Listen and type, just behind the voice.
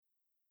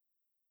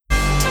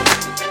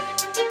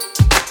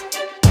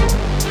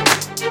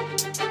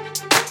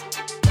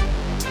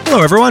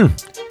Hello, everyone.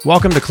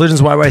 Welcome to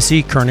Collisions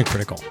YYC Current and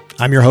Critical.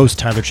 I'm your host,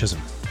 Tyler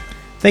Chisholm.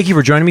 Thank you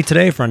for joining me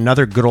today for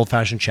another good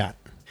old-fashioned chat.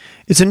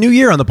 It's a new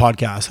year on the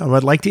podcast, and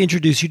I'd like to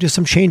introduce you to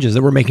some changes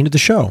that we're making to the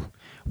show.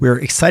 We're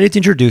excited to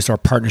introduce our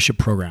partnership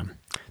program.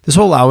 This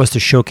will allow us to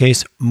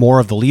showcase more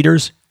of the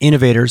leaders,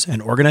 innovators,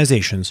 and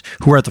organizations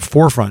who are at the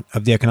forefront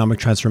of the economic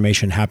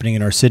transformation happening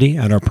in our city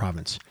and our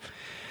province.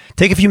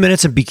 Take a few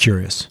minutes and be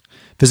curious.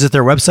 Visit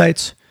their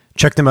websites,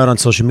 check them out on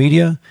social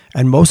media,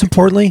 and most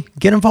importantly,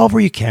 get involved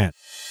where you can.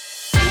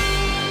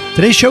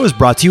 Today's show is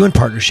brought to you in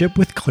partnership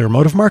with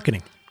Clearmotive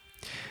Marketing.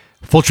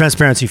 Full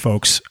transparency,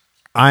 folks.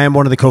 I am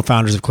one of the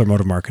co-founders of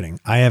Clearmotive Marketing.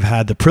 I have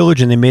had the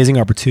privilege and the amazing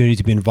opportunity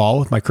to be involved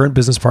with my current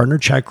business partner,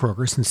 Chad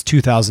Croker, since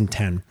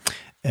 2010.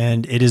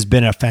 And it has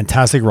been a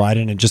fantastic ride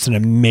and just an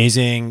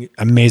amazing,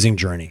 amazing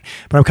journey.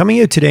 But I'm coming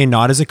here today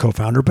not as a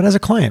co-founder, but as a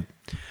client.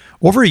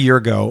 Over a year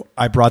ago,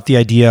 I brought the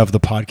idea of the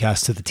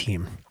podcast to the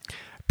team.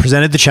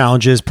 Presented the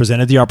challenges,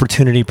 presented the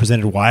opportunity,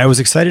 presented why I was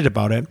excited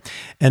about it,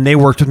 and they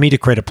worked with me to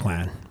create a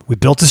plan. We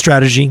built a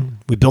strategy,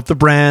 we built the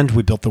brand,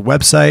 we built the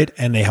website,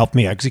 and they helped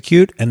me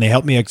execute. And they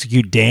helped me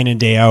execute day in and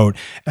day out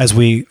as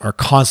we are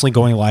constantly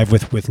going live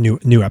with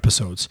new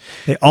episodes.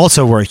 They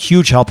also were a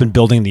huge help in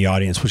building the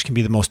audience, which can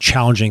be the most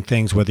challenging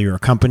things, whether you're a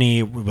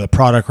company with a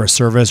product or a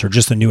service or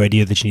just a new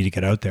idea that you need to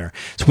get out there.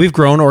 So we've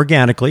grown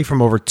organically from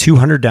over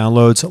 200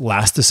 downloads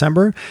last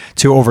December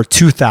to over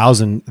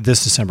 2,000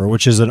 this December,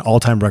 which is an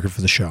all-time record for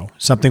the show.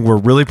 Something we're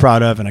really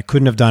proud of, and I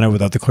couldn't have done it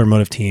without the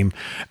Clearmotive team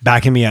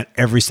backing me at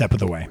every step of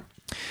the way.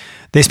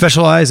 They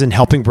specialize in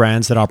helping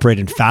brands that operate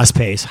in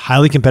fast-paced,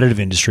 highly competitive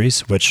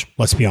industries, which,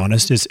 let's be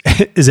honest, is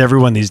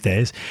everyone these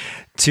days,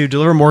 to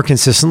deliver more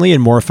consistently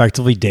and more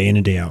effectively day in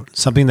and day out.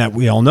 Something that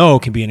we all know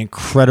can be an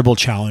incredible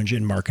challenge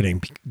in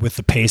marketing with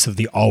the pace of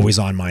the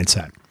always-on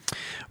mindset.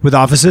 With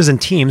offices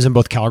and teams in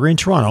both Calgary and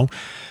Toronto,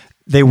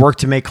 they work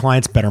to make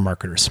clients better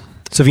marketers.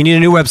 So if you need a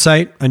new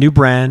website, a new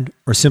brand,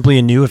 or simply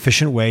a new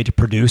efficient way to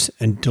produce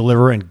and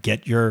deliver and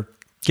get your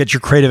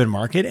creative and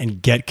market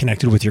and get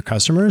connected with your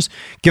customers,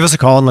 give us a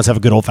call and let's have a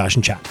good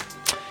old-fashioned chat.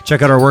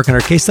 Check out our work and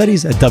our case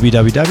studies at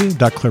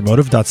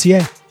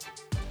www.clearmotive.ca.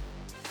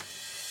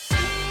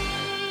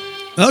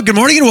 Well, good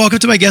morning and welcome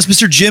to my guest,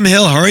 Mr. Jim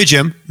Hill. How are you,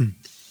 Jim?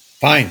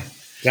 Fine.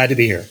 Glad to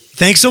be here.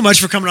 Thanks so much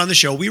for coming on the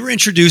show. We were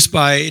introduced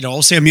by,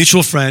 I'll say a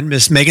mutual friend,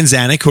 Miss Megan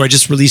Zanuck, who I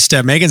just released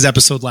Megan's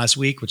episode last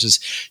week, which is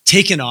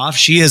taken off.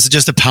 She is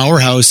just a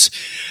powerhouse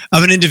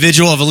of an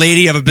individual, of a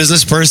lady, of a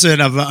business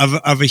person, of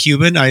a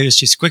human.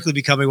 She's quickly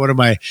becoming one of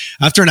my,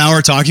 after an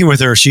hour talking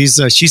with her, she's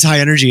high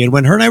energy. And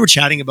when her and I were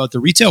chatting about the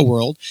retail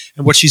world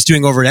and what she's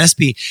doing over at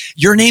SB,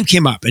 your name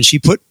came up and she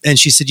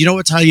said, you know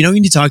what, Tyler, you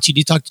need to talk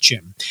to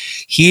Jim.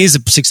 He is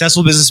a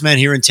successful businessman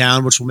here in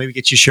town, which will maybe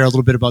get you to share a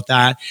little bit about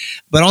that.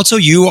 But also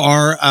you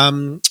are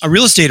a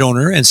real estate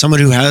owner and someone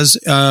who has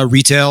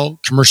retail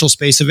commercial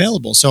space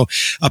available. So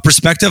a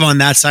perspective on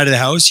that side of the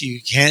house, you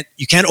can't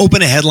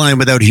open a headline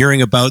without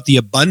hearing about the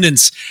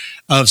abundance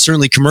of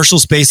certainly commercial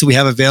space that we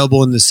have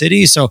available in the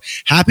city. So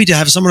happy to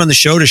have someone on the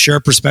show to share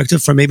a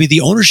perspective from maybe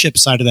the ownership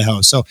side of the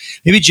house. So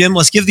maybe Jim,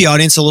 let's give the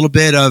audience a little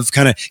bit of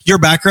kind of your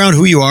background,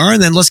 who you are,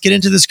 and then let's get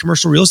into this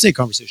commercial real estate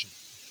conversation.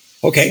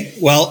 Okay.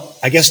 Well,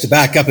 I guess to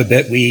back up a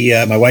bit,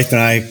 my wife and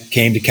I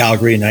came to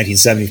Calgary in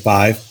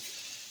 1975.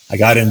 I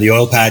got in the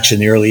oil patch in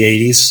the early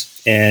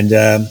 80s, and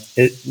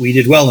we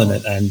did well in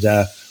it, and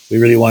we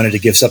really wanted to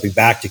give something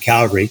back to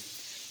Calgary.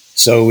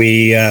 So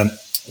we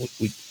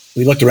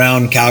looked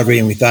around Calgary,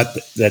 and we thought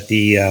that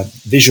the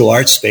visual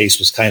arts space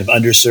was kind of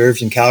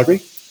underserved in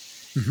Calgary,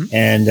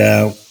 and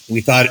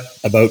we thought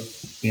about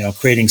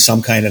creating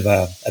some kind of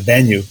a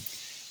venue.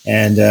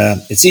 And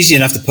it's easy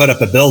enough to put up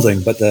a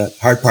building, but the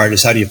hard part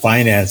is how do you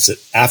finance it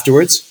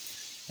afterwards?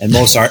 And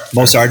most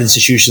art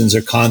institutions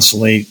are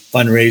constantly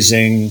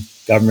fundraising,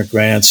 government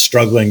grants,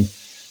 struggling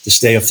to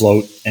stay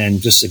afloat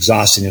and just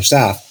exhausting their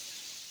staff.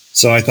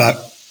 So I thought,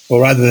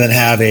 well, rather than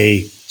have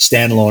a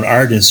standalone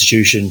art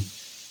institution,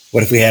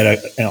 what if we had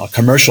a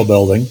commercial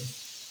building,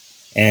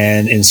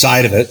 and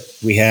inside of it,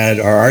 we had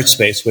our art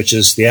space, which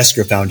is the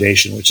Esker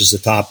Foundation, which is the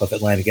top of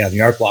Atlantic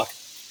Avenue Art Block.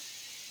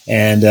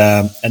 And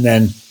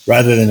then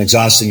rather than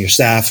exhausting your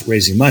staff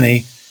raising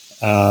money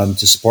to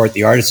support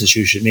the art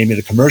institution, maybe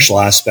the commercial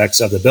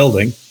aspects of the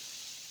building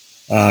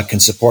can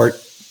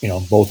support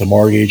both the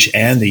mortgage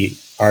and the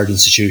art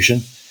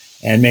institution.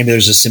 And maybe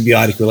there's a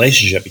symbiotic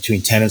relationship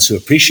between tenants who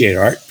appreciate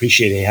art,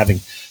 appreciate having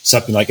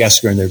something like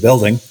Esker in their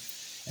building,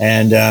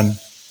 and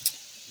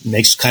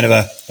makes kind of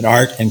an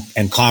art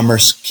and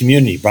commerce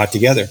community brought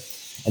together.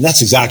 And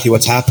that's exactly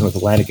what's happened with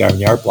Atlantic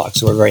Avenue Art Block.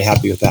 So we're very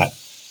happy with that.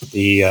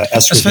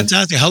 That's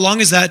fantastic. How long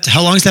is that?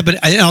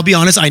 But I'll be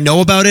honest, I know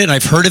about it and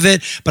I've heard of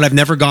it, but I've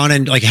never gone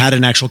and had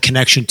an actual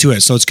connection to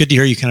it. So it's good to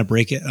hear you kind of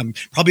break it.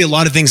 Probably a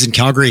lot of things in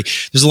Calgary.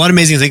 There's a lot of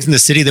amazing things in the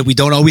city that we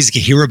don't always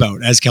hear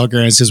about as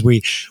Calgarians because we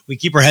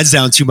keep our heads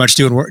down too much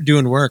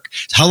doing work.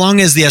 How long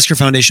has the Esker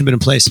Foundation been in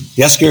place?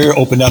 The Esker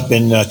opened up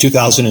in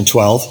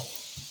 2012,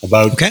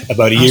 about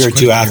a year or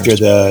two after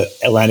the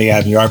Atlantic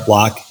Avenue Art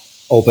Block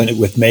opened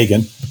with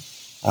Megan.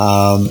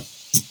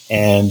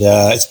 And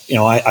I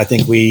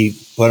think we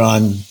put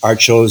on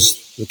art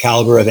shows the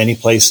caliber of any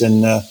place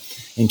in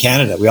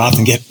Canada. We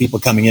often get people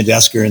coming into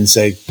Esker and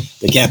say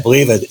they can't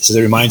believe it. So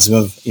it reminds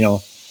them of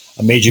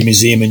a major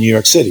museum in New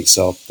York City.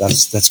 So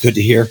that's good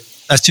to hear.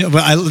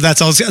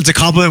 That's also, it's a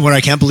compliment when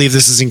I can't believe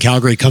this is in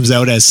Calgary comes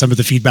out as some of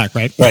the feedback,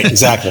 right? Right,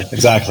 exactly.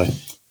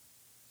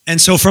 And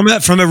so from a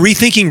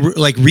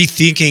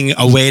rethinking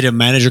a way to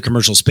manage a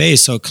commercial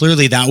space. So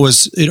clearly that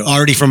was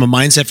already from a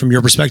mindset from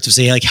your perspective,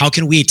 say like, how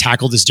can we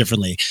tackle this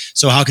differently?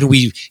 So how can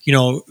we,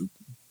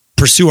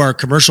 pursue our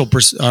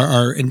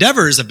our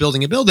endeavors of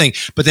building a building,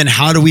 but then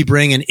how do we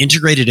bring and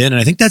integrate it in? And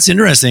I think that's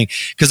interesting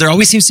because there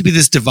always seems to be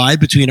this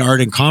divide between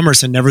art and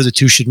commerce and never the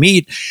two should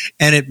meet.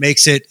 And it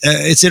makes it,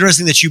 it's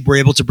interesting that you were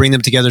able to bring them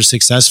together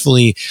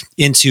successfully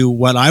into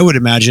what I would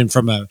imagine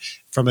from a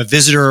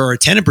visitor or a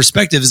tenant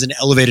perspective is an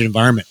elevated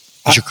environment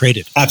that you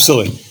created.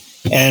 Absolutely.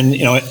 And,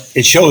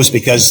 it shows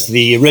because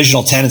the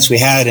original tenants we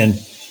had in,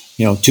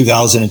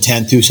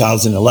 2010,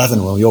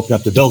 2011, when we opened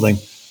up the building,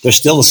 they're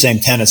still the same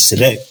tenants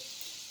today.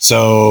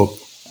 So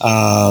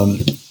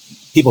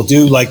people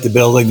do like the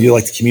building, do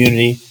like the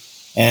community,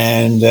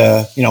 and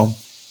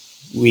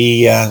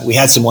we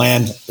had some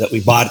land that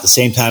we bought at the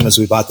same time as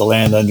we bought the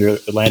land under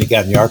Atlantic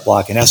Avenue Art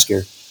Block in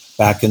Esker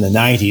back in the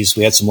 90s.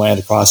 We had some land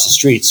across the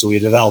street, so we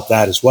developed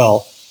that as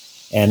well.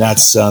 And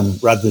that's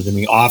rather than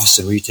being office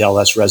and retail,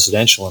 that's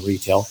residential and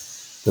retail.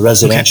 The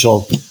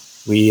residential,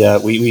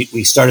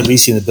 we started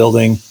leasing the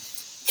building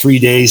 3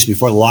 days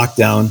before the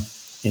lockdown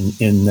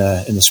in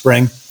the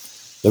spring.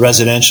 The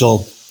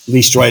residential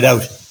leased right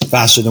out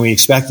faster than we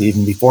expected,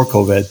 even before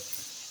COVID.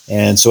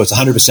 And so it's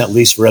 100%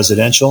 leased for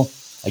residential.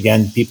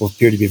 Again, people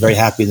appear to be very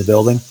happy in the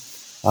building.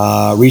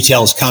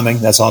 Retail is coming.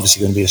 That's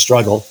obviously going to be a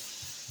struggle.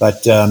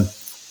 But I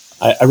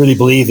really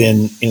believe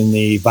in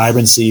the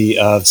vibrancy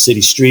of city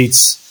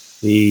streets,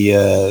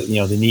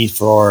 the need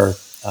for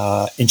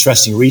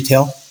interesting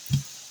retail.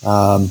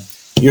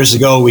 Years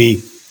ago,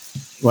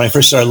 when I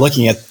first started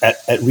looking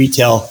at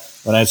retail,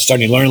 when I was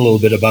starting to learn a little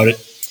bit about it,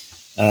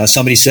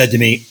 somebody said to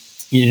me,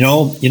 you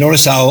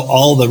notice how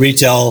all the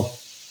retail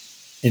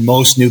in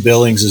most new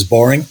buildings is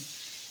boring.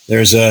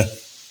 There's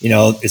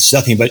it's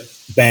nothing but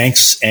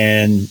banks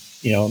and,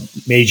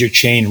 major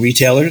chain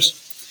retailers.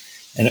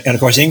 And of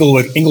course,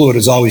 Inglewood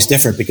is always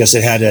different because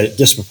it had a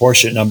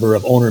disproportionate number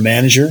of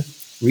owner-manager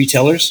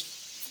retailers.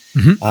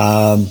 Mm-hmm.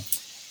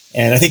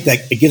 And I think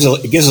that it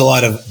gives a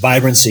lot of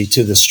vibrancy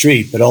to the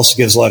street, but also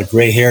gives a lot of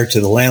gray hair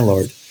to the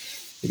landlord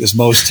because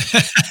most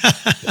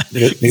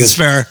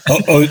fair.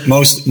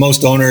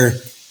 most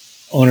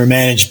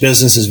owner-managed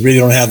businesses really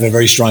don't have a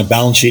very strong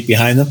balance sheet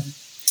behind them.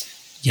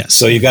 Yes.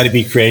 So you've got to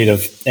be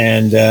creative.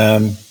 And,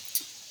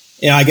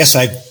 I guess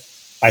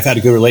I've had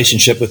a good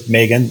relationship with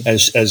Megan,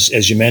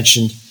 as you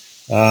mentioned.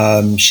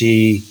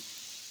 She,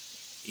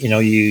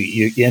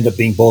 you end up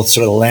being both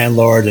sort of the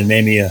landlord and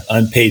maybe an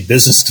unpaid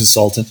business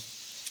consultant.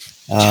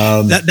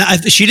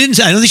 She didn't.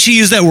 I don't think she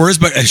used that words,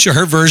 but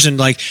her version,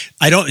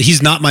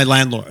 he's not my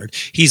landlord.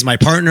 He's my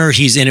partner.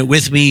 He's in it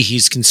with me.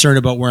 He's concerned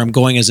about where I'm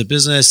going as a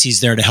business.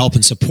 He's there to help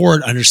and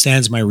support,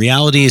 understands my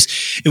realities.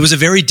 It was a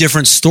very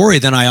different story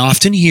than I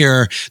often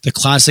hear the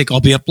classic, I'll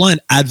be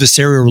blunt,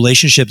 adversarial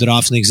relationship that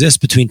often exists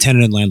between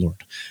tenant and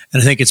landlord.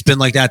 And I think it's been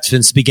like that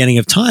since the beginning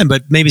of time,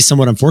 but maybe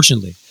somewhat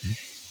unfortunately.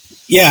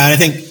 Yeah. And I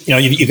think,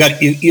 you got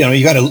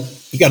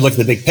to look at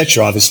the big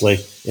picture,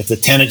 obviously. If the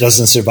tenant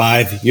doesn't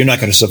survive, you're not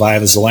going to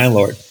survive as a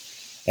landlord.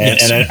 And,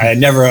 yes. And I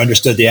never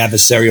understood the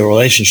adversarial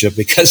relationship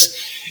because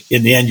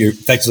in the end, you're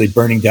effectively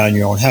burning down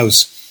your own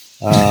house.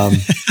 Yep.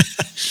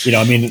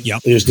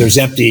 There's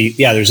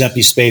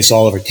empty space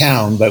all over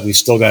town, but we've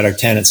still got our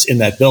tenants in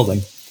that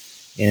building.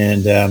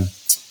 And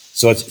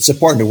so it's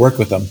important to work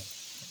with them.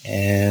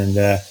 And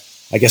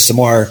I guess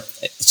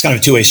it's kind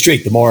of a two-way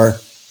street. The more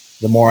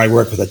I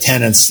work with the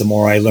tenants, the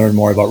more I learn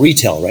more about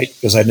retail, right?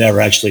 Because I've never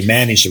actually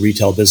managed a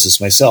retail business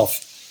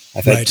myself.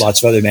 I've had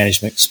lots of other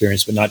management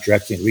experience, but not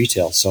directly in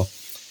retail. So,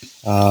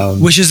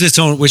 which is its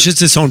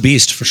own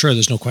beast for sure.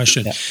 There's no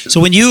question. Yeah.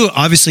 So when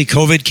obviously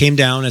COVID came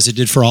down as it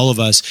did for all of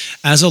us,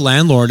 as a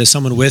landlord, as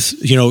someone with,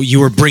 you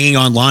were bringing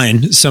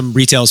online some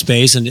retail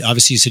space, and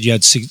obviously you said you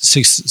had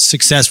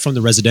success from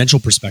the residential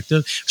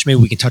perspective, which maybe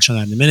we can touch on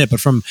that in a minute,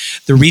 but from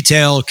the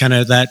retail kind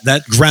of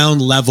that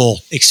ground level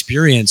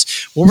experience,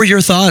 what were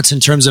your thoughts in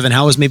terms of, and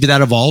how has maybe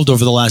that evolved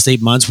over the last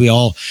 8 months? We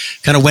all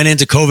kind of went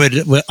into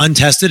COVID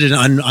untested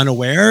and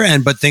unaware,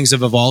 but things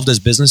have evolved as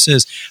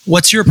businesses.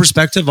 What's your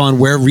perspective on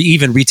where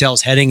even retail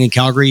is heading in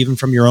Calgary, even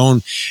from your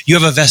own? You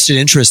have a vested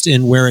interest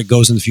in where it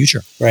goes in the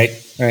future. Right.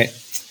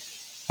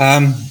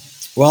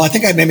 Well, I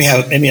think I maybe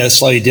have a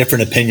slightly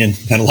different opinion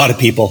than a lot of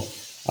people.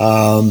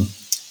 Maybe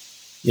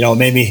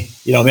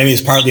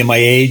it's partly my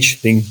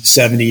age, being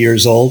 70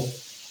 years old.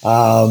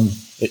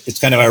 It's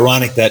kind of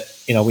ironic that,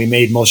 we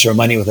made most of our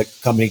money with a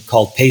company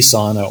called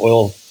Payson, an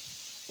oil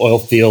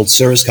field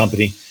service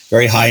company,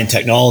 very high in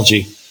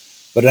technology.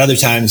 But at other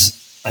times,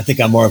 I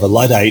think I'm more of a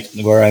Luddite,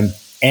 where I'm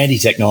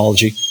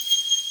anti-technology.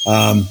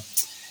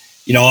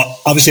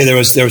 Obviously there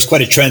was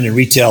quite a trend in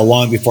retail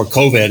long before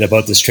COVID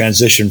about this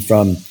transition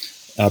from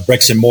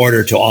bricks and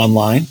mortar to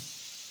online,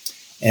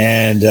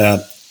 and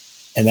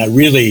that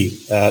really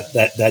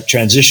that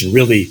transition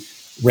really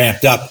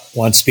ramped up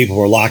once people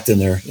were locked in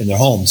their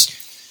homes.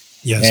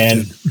 Yes,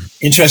 and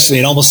interestingly,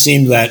 it almost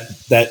seemed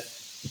that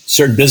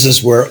certain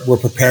businesses were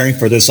preparing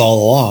for this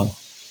all along.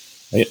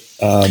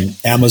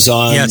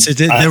 Amazon. Yes,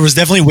 there was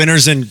definitely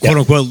winners and quote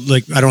unquote,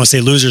 like, I don't want to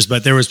say losers,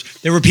 but there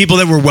were people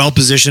that were well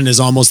positioned as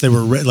almost they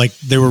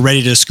were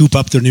ready to scoop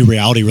up their new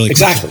reality really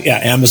quickly. Exactly. Yeah,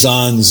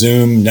 Amazon,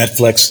 Zoom,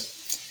 Netflix,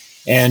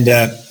 and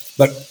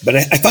but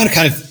I found it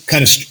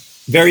kind of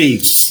very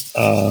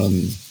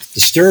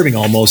disturbing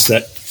almost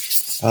that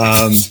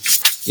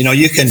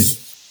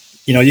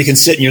you can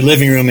sit in your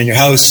living room in your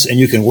house and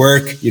you can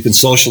work, you can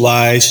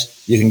socialize,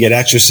 you can get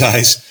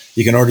exercise,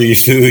 you can order your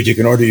food, you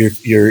can order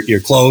your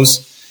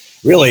clothes.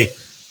 Really,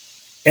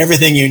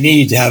 everything you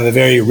need to have a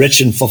very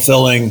rich and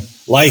fulfilling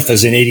life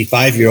as an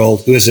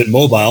 85-year-old who isn't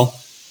mobile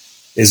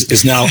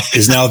is now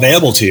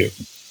available to you.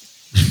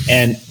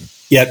 And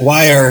yet,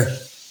 why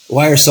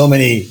are so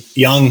many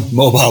young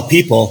mobile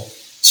people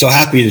so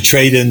happy to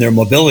trade in their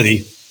mobility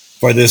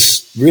for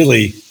this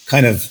really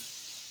kind of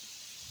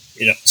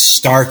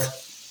stark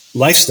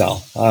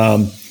lifestyle?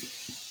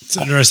 It's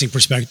an interesting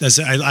perspective.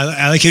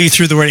 I like how you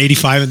threw the word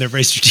 85 in there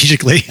very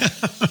strategically.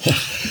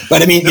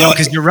 But I mean,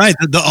 because you're right.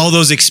 All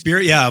those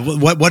experience. Yeah.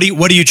 What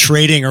are you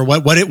trading, or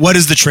what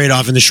is the trade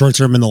off in the short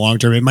term and the long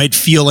term? It might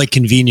feel like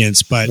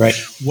convenience, but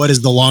what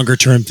is the longer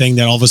term thing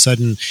that all of a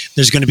sudden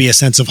there's going to be a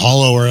sense of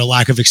hollow or a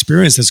lack of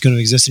experience that's going to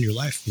exist in your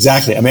life?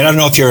 Exactly. I mean, I don't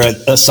know if you're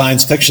a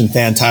science fiction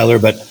fan, Tyler,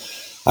 but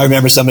I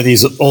remember some of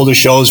these older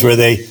shows where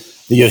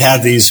you'd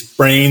have these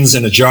brains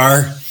in a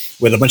jar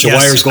with a bunch of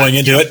wires going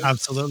into it.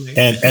 Absolutely.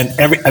 And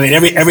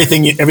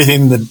everything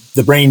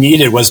the brain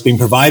needed was being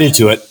provided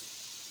to it.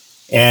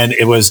 And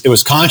it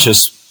was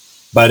conscious,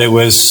 but it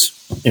was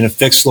in a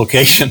fixed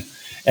location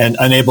and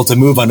unable to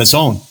move on its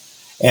own.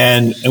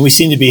 And we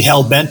seem to be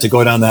hell bent to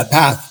go down that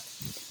path.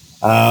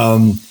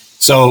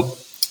 So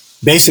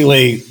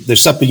basically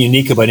there's something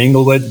unique about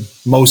Inglewood.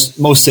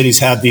 Most cities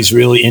have these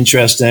really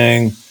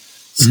interesting,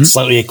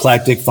 slightly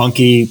eclectic,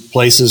 funky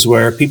places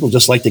where people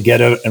just like to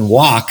get out and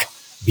walk,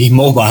 be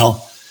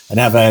mobile, and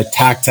have a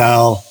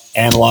tactile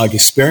analog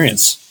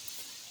experience.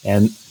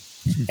 And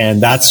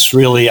that's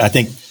really, I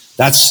think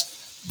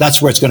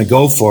that's where it's going to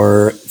go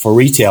for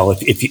retail.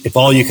 If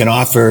all you can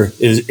offer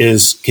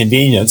is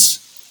convenience,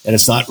 and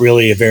it's not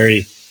really a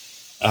very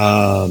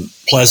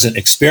pleasant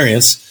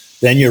experience,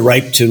 then you're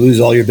ripe to lose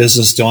all your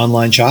business to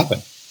online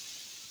shopping.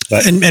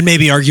 But, and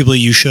maybe arguably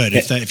you should.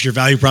 If your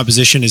value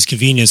proposition is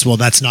convenience, well,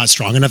 that's not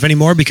strong enough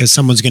anymore because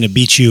someone's going to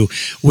beat you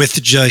with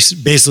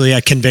just basically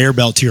a conveyor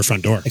belt to your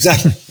front door.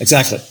 Exactly.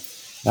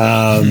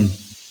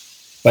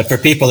 But for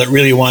people that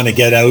really want to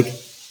get out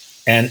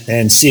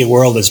and see a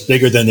world that's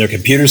bigger than their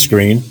computer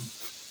screen,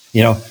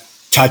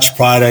 touch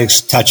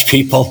products, touch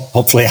people,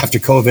 hopefully after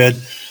COVID.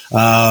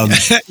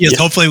 Yes,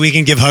 hopefully we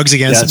can give hugs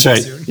again. That's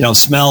right. Soon.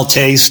 Smell,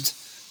 taste,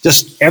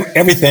 just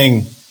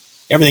everything.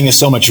 Everything is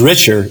so much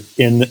richer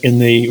in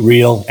the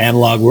real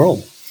analog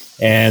world,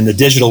 and the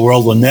digital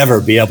world will never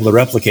be able to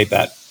replicate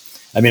that.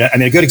 I mean,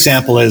 a good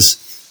example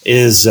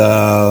is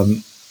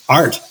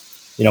art.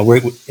 We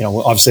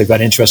obviously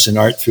got interest in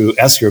art through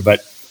Esker,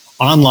 but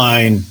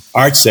online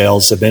art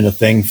sales have been a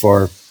thing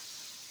for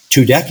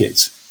 2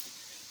 decades,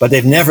 but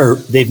they've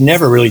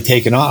never really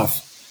taken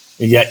off.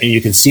 And yet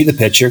you can see the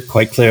picture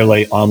quite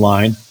clearly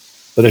online,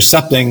 but there's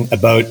something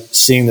about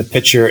seeing the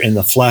picture in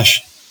the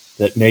flesh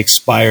that makes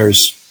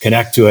buyers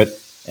connect to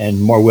it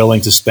and more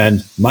willing to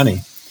spend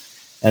money.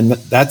 And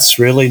that's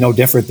really no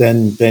different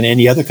than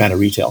any other kind of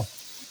retail.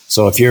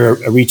 So if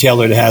you're a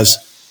retailer that has,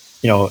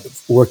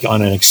 work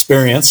on an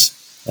experience,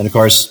 and of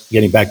course,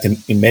 getting back to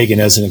Megan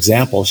as an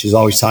example, she's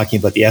always talking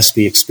about the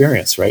SV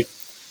experience, right?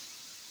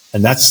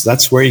 And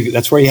that's where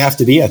you have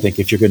to be, I think,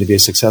 if you're going to be a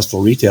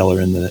successful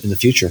retailer in the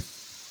future.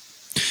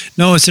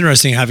 No, it's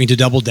interesting having to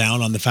double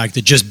down on the fact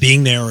that just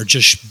being there or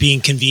just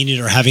being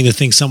convenient or having the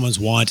thing someone's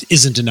want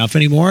isn't enough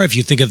anymore. If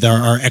you think of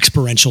our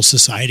experiential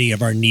society,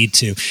 of our need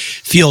to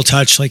feel,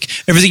 touch, like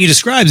everything you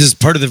described is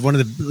part of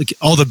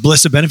all the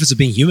bliss and benefits of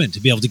being human, to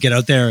be able to get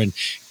out there and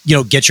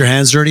get your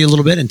hands dirty a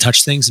little bit and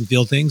touch things and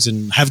feel things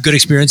and have good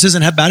experiences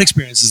and have bad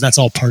experiences. That's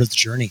all part of the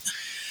journey.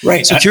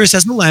 Right. So curious,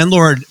 as a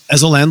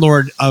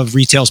landlord of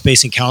retail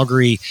space in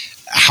Calgary,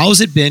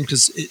 how's it been?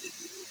 Because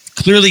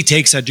clearly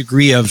takes a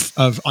degree of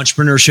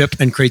entrepreneurship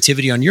and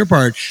creativity on your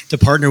part to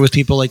partner with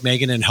people like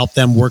Megan and help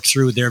them work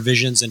through their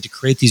visions and to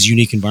create these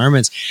unique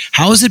environments.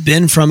 How has it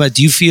been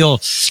do you feel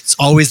it's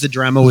always the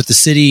drama with the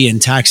city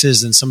and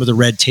taxes and some of the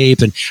red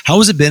tape? And how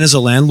has it been as a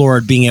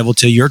landlord being able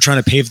to, you're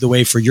trying to pave the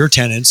way for your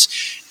tenants?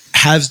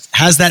 Has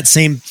that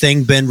same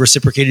thing been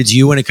reciprocated to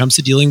you when it comes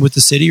to dealing with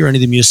the city or any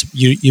of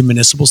the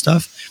municipal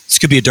stuff? This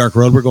could be a dark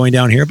road we're going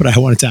down here, but I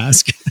wanted to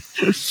ask.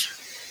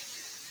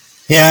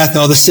 Yeah,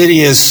 no, the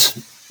city is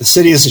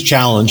a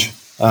challenge.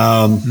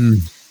 I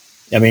mean,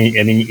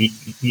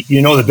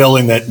 the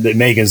building that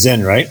Megan's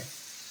in, right?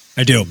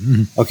 I do.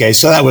 Mm-hmm. Okay,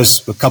 so that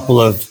was a couple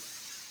of,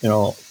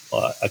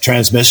 a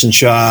transmission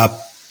shop,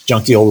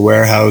 junky old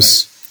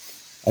warehouse,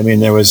 I mean,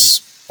 there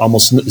was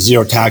almost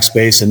zero tax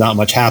base and not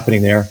much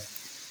happening there.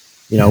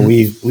 You know,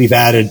 we've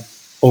added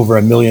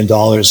over $1 million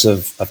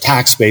of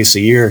tax base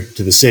a year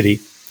to the city.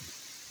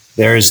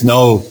 There's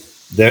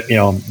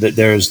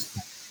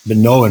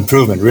been no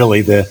improvement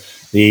really.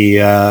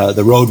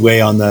 The roadway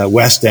on the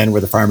west end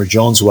where the Farmer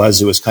Jones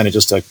was, it was kind of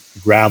just a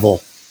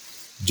gravel,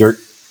 dirt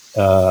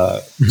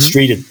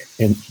street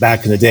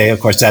back in the day. Of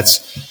course,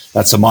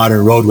 that's a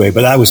modern roadway,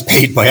 but that was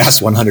paid by us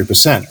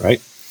 100%, right?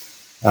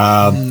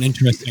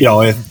 Interesting. You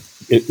know,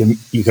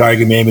 if you could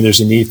argue maybe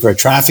there's a need for a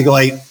traffic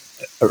light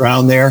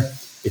around there.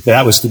 If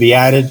that was to be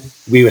added,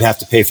 we would have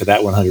to pay for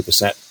that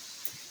 100%.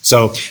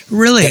 So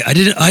really, I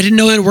didn't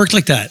know that it worked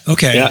like that.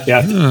 Okay,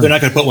 yeah. They're not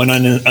going to put one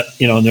on, in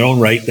their own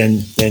right.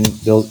 Then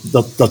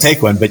they'll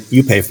take one, but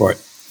you pay for it.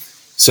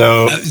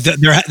 So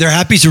they're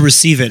happy to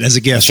receive it as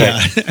a gift.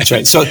 That's right. That's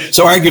right. So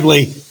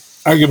arguably,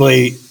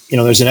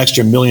 there's an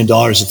extra $1 million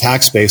of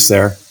tax base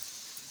there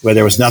where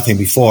there was nothing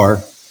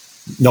before,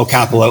 no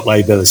capital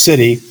outlay by the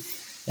city,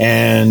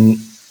 and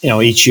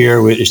each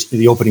year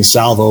the opening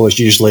salvo is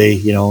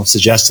usually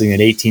suggesting an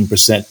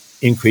 18%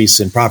 increase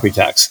in property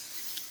tax.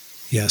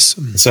 Yes.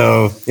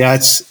 So yeah,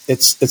 it's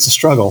a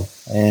struggle,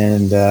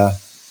 and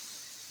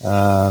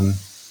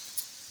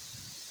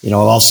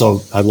also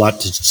had a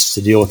lot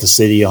to deal with the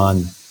city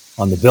on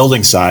the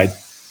building side,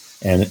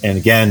 and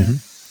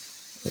again,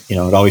 it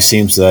always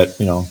seems that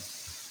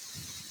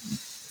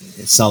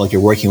it's not like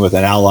you're working with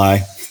an ally.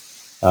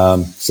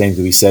 Same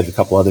that we said a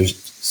couple other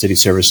city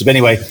services. But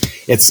anyway,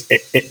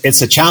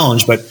 it's a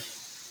challenge, but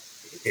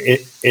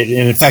it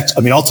in effect,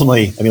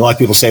 ultimately, a lot of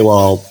people say,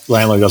 well, the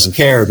landlord doesn't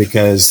care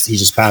because he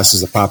just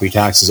passes the property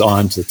taxes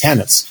on to the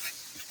tenants.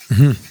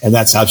 And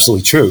that's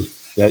absolutely true.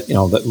 That,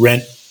 the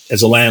rent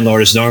as a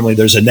landlord is normally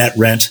there's a net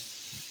rent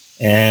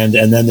and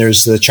then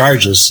there's the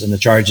charges, and the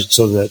charges,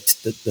 so that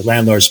the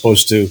landlord is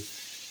supposed to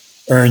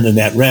earn the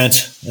net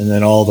rent, and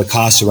then all the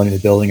costs of running the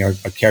building are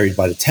carried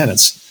by the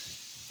tenants.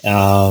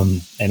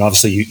 And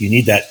obviously you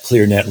need that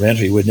clear net rent,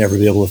 or you would never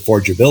be able to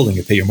afford your building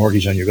or pay your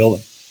mortgage on your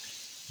building.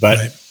 But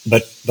right.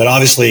 But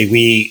obviously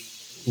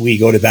we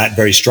go to bat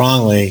very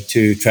strongly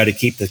to try to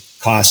keep the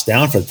costs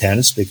down for the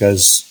tenants,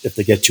 because if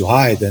they get too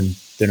high, then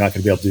they're not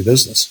going to be able to do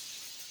business.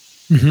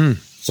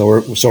 So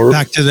we're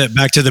back to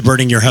the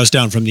burning your house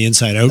down from the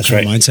inside out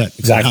kind of mindset.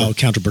 Exactly. How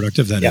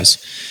counterproductive that is.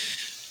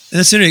 And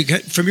that's interesting.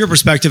 From your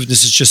perspective,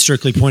 this is just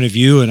strictly point of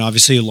view, and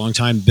obviously a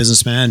long-time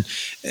businessman.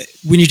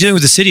 When you're dealing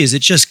with the city, is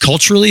it just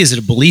culturally? Is it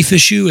a belief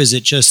issue? Is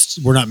it just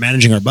we're not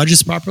managing our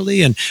budgets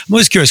properly? And I'm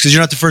always curious, because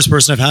you're not the first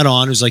person I've had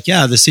on who's like,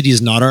 yeah, the city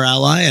is not our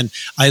ally. And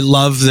I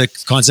love the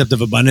concept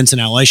of abundance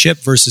and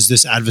allyship versus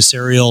this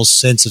adversarial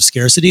sense of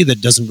scarcity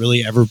that doesn't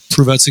really ever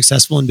prove out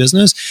successful in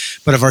business.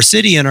 But if our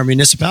city and our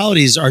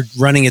municipalities are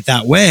running it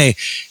that way,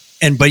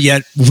 but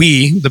yet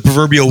we, the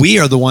proverbial we,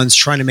 are the ones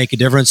trying to make a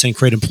difference and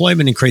create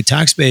employment and create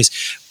tax base.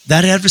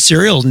 That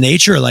adversarial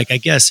nature, I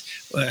guess,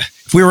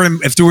 if we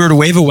were to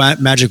wave a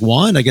magic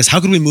wand, I guess, how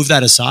could we move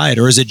that aside?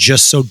 Or is it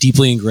just so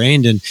deeply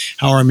ingrained in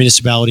how our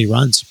municipality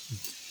runs?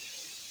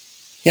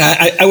 Yeah,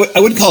 I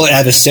wouldn't call it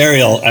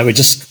adversarial. I would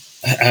just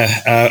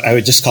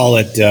call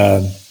it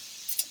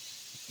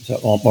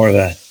more of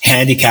a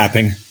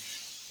handicapping.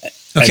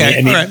 Okay.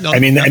 I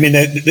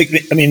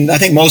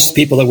think most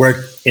people that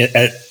work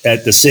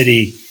at the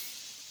city,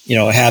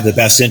 have the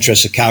best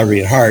interests of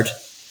Calgary at heart,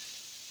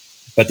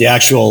 but the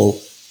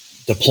actual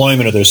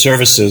deployment of their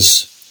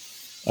services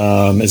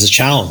is a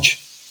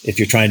challenge if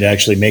you're trying to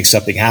actually make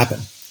something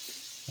happen.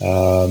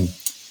 When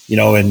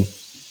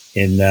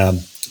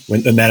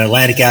that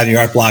Atlantic Avenue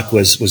art block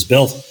was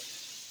built,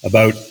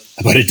 about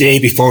a day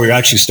before we were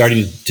actually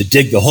starting to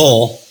dig the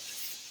hole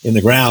in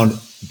the ground,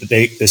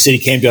 the city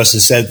came to us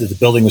and said that the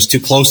building was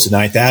too close to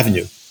 9th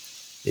Avenue.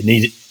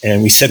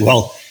 And we said,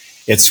 well,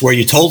 it's where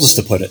you told us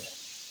to put it.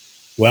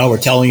 Well, we're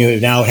telling you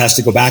now it has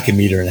to go back 1.5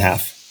 meters.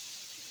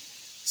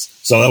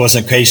 So that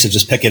wasn't a case of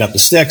just picking up the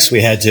sticks.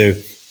 We had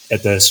to,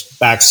 at the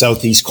back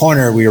southeast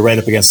corner, we were right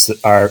up against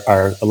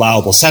our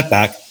allowable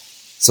setback.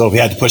 So we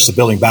had to push the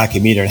building back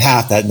 1.5 meters.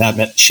 That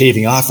meant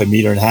shaving off 1.5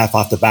 meters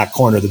off the back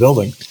corner of the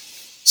building.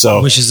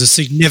 So, which is a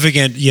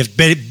significant, you've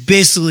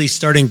basically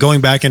starting going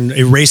back and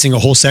erasing a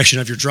whole section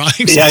of your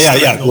drawings.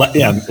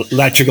 Yeah.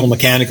 Electrical,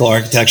 mechanical,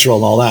 architectural,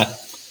 and all that.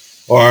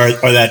 Or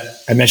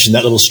that I mentioned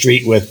that little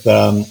street with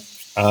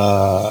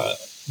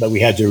that we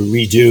had to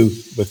redo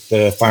with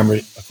the farmer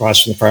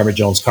across from the Farmer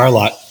Jones car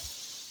lot.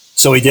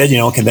 So we did,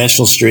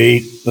 conventional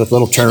street with a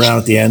little turnaround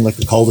at the end, like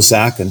the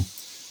cul-de-sac, and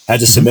had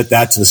to submit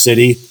that to the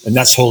city, and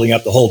that's holding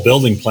up the whole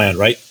building plan,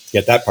 right? To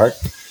get that part.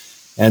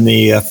 And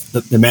the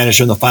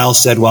manager in the file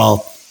said,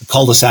 well, the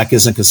cul-de-sac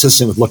isn't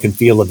consistent with look and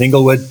feel of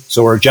Inglewood,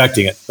 so we're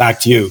rejecting it. Back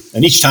to you.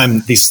 And each time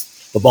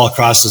the ball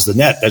crosses the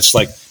net, that's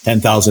like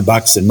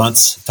 $10,000 in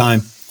months of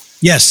time.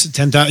 Yes,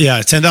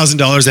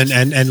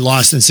 $10,000 and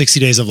lost in 60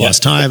 days of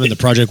lost time, and the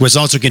project was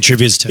also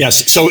contributes to.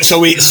 Yes, so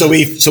we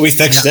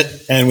fixed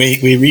it, and we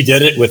redid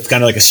it with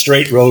kind of like a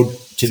straight road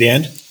to the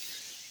end,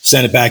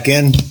 sent it back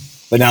in,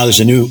 but now there's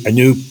a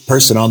new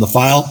person on the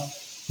file.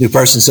 New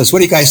person says,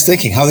 "What are you guys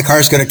thinking? How the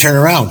car's going to turn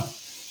around?"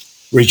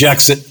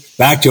 Rejects it.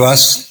 back to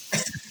us.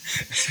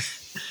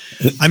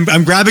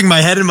 I'm grabbing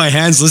my head in my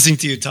hands listening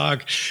to you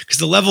talk, because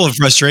the level of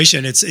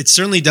frustration, it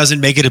certainly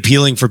doesn't make it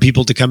appealing for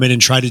people to come in and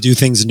try to do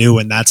things new.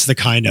 And that's the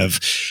kind of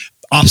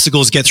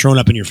obstacles get thrown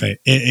up in your face,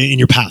 in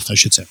your path, I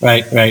should say.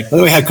 Right.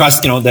 Well, we had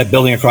that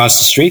building across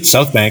the street,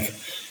 South Bank.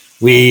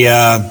 We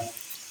have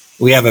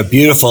a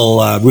beautiful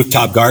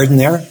rooftop garden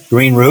there,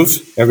 green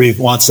roof.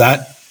 Everybody wants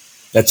that.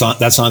 That's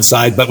on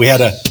side. But we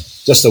had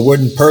just a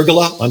wooden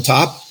pergola on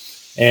top,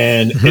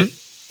 and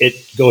it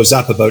goes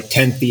up about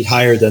 10 feet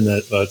higher than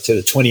to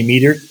the 20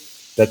 meter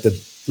that the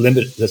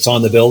limit that's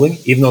on the building,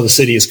 even though the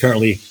city is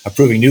currently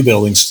approving new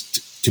buildings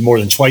to more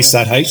than twice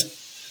that height,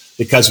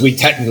 because we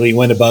technically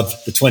went above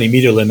the 20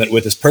 meter limit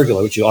with this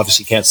pergola, which you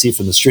obviously can't see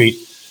from the street.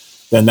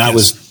 Then that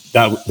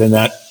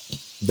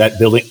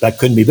building that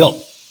couldn't be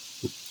built.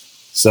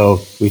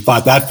 So we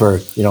fought that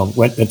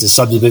went into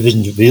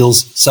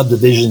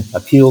subdivision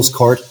appeals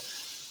court.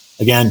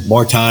 Again,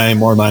 more time,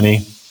 more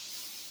money.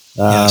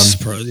 Yeah.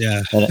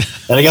 And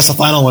I guess the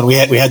final one, we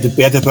had to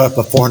put up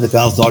a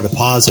 $400,000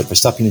 deposit for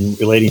something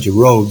relating to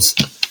roads.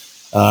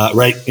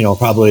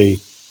 Probably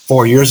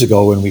 4 years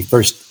ago when we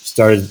first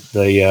started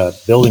the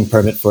building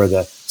permit for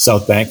the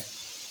South Bank.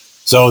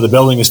 So the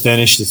building is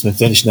finished. It's been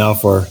finished now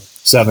for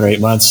 7 or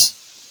 8 months,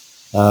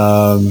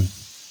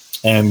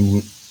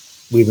 and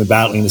we've been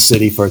battling the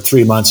city for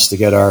 3 months to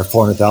get our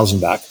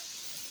 $400,000 back.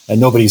 And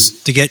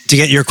nobody's to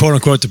get your quote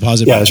unquote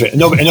deposit. Yeah, that's right.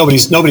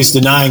 Nobody's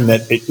denying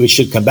that we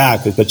should come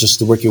back, but just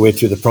to work your way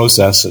through the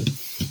process,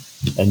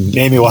 and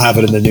maybe we'll have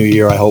it in the new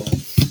year, I hope.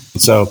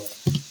 So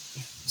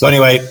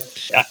anyway,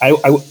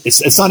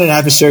 it's not an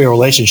adversarial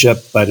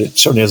relationship, but it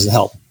certainly doesn't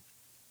help.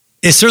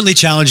 It's certainly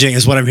challenging,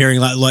 is what I'm hearing,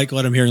 like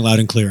what I'm hearing loud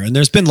and clear. And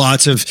there's been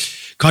lots of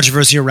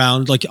controversy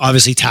around, like,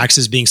 obviously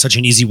taxes being such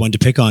an easy one to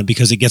pick on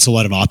because it gets a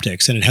lot of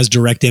optics and it has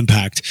direct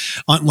impact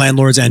on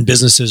landlords and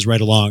businesses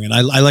right along. And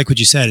I like what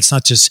you said. It's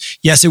not just,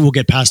 yes, it will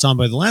get passed on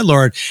by the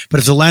landlord,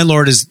 but if the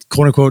landlord is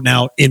quote unquote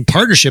now in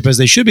partnership, as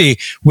they should be,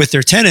 with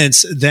their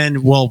tenants,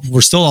 then, well, we're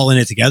still all in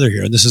it together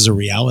here. And this is a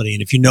reality.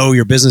 And if you know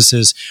your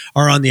businesses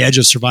are on the edge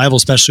of survival,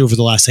 especially over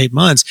the last 8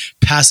 months,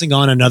 passing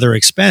on another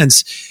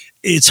expense,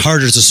 it's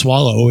harder to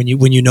swallow when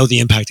you know the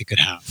impact it could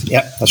have.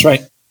 Yeah, that's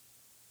right.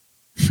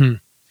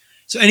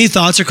 So any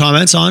thoughts or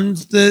comments on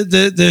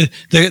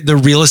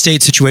the real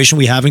estate situation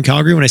we have in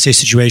Calgary? When I say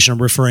situation, I'm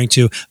referring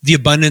to the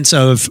abundance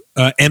of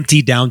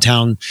empty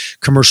downtown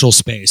commercial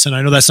space. And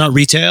I know that's not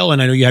retail,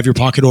 and I know you have your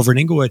pocket over in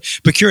Inglewood,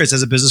 but curious,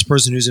 as a business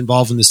person who's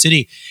involved in the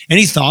city,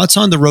 any thoughts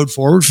on the road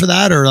forward for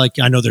that? Or, like,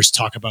 I know there's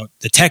talk about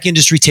the tech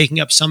industry taking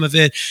up some of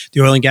it.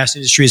 The oil and gas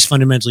industry is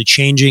fundamentally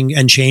changing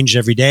and changed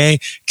every day.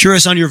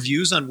 Curious on your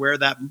views on where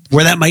that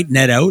might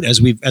net out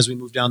as we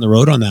move down the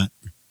road on that.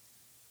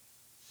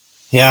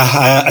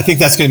 Yeah, I think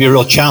that's going to be a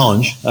real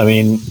challenge. I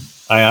mean,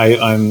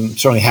 I'm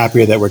certainly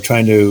happier that we're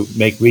trying to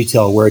make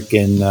retail work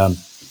in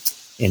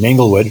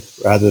Inglewood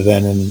rather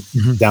than in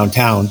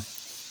downtown.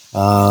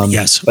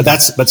 Yes,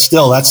 but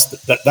still,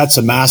 that's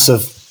a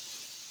massive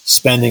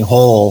spending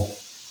hole,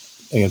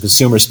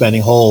 consumer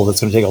spending hole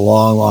that's going to take a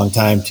long, long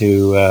time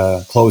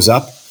to close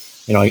up.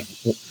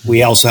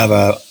 We also have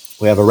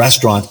a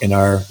restaurant in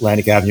our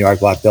Atlantic Avenue Art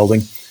Block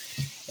building.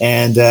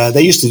 And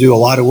they used to do a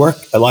lot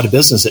of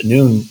business at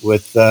noon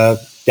with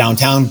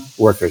downtown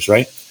workers,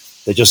 right?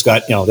 They just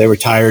got, they were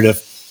tired of,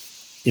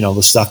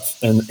 the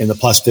stuff in the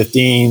plus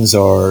 15s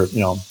or,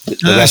 the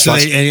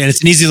restaurants. And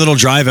it's an easy little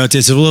drive out.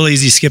 It's a little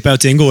easy skip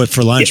out to Inglewood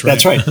for lunch, right?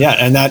 That's right. Yeah.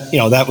 And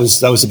that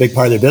was a big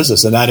part of their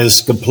business, and that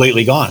is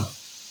completely gone.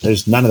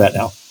 There's none of that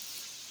now.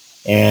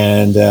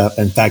 And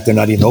in fact, they're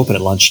not even open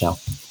at lunch now.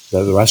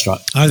 The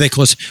restaurant. Are they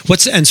close?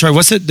 What's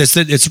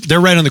it?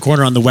 They're right on the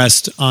corner on the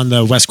west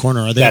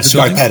corner. Are they? Yeah,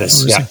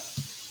 Scarpettis. Yeah.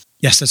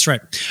 Yes, that's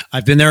right.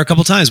 I've been there a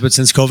couple times, but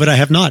since COVID, I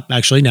have not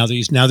actually. Now that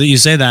you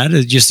say that, it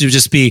would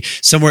just be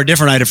somewhere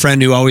different. I had a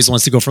friend who always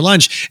wants to go for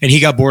lunch, and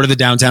he got bored of the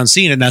downtown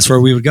scene, and that's where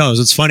we would go.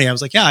 So it's funny. I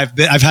was like, yeah,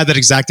 I've had that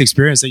exact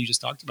experience that you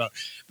just talked about,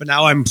 but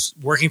now I'm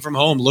working from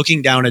home,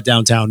 looking down at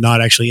downtown,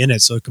 not actually in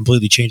it. So it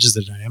completely changes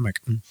the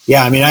dynamic.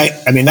 Yeah, I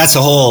mean that's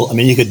a whole. I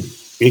mean, you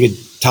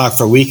could talk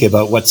for a week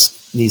about what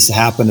needs to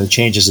happen and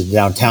changes in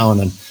downtown,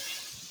 and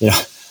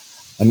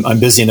I'm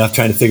busy enough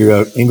trying to figure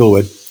out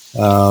Inglewood.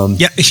 But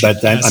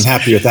I'm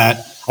happy with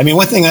that. I mean,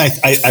 one thing I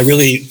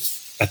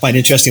find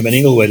interesting about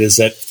Inglewood is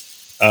that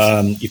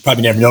you've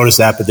probably never noticed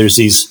that, but there's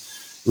these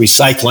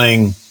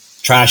recycling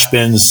trash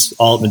bins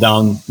all up and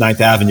down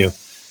 9th Avenue.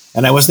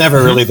 And I was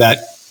never really that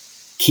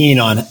keen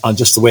on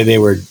just the way they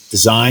were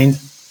designed.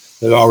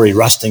 They're already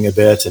rusting a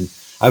bit. And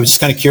I was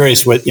just kind of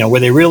curious, were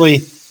they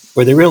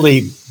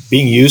really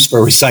being used for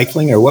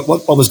recycling, or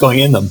what was going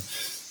in them?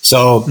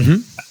 So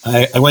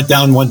I went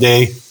down one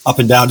day, up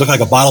and down, looked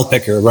like a bottle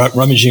picker,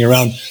 rummaging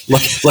around,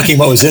 looking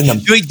what was in them.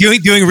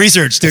 doing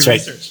research. That's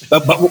right.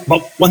 But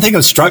one thing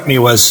that struck me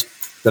was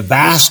the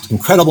vast,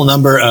 incredible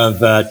number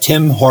of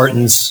Tim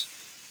Hortons,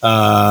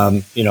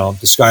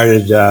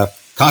 discarded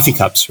coffee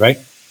cups, right?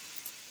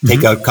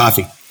 Takeout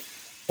coffee.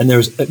 And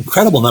there's an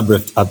incredible number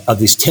of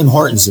these Tim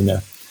Hortons in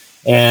there.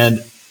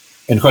 And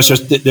of course,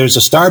 there's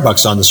a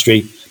Starbucks on the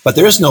street, But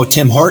there is no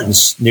Tim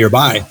Hortons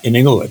nearby in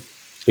Inglewood.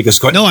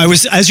 Because no,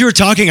 as you were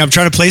talking, I'm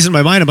trying to place it in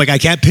my mind. I'm like, I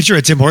can't picture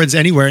a Tim Hortons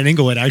anywhere in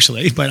Inglewood,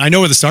 actually, but I know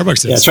where the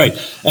Starbucks is. Yeah, that's right.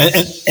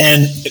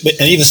 And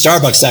even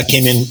Starbucks, that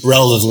came in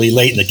relatively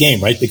late in the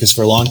game, right? Because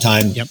for a long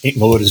time,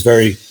 Inglewood is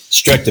very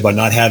strict about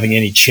not having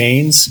any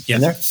chains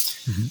in there.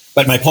 Mm-hmm.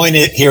 But my point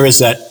here is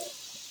that,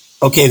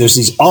 okay,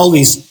 there's all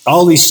these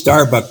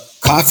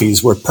Starbucks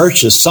coffees were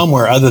purchased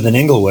somewhere other than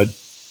Inglewood.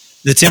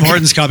 The Tim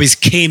Hortons copies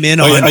came in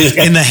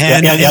in the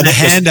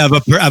hand of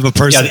a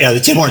person. Yeah, the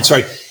Tim Hortons,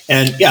 sorry.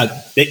 And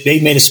they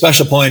made a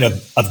special point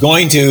of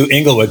going to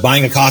Inglewood,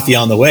 buying a coffee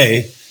on the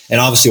way,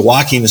 and obviously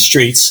walking the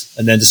streets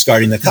and then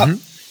discarding the cup. Mm-hmm.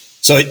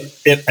 So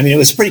it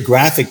was a pretty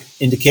graphic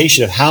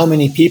indication of how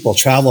many people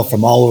travel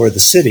from all over the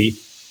city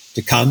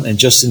to come and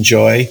just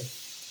enjoy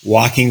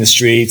walking the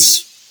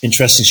streets,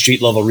 interesting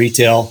street level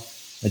retail,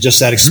 and just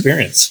that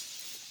experience.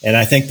 Mm-hmm. And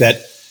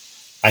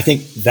I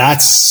think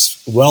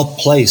that's well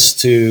placed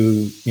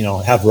to,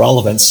 have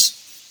relevance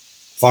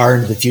far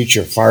into the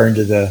future, far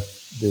into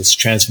this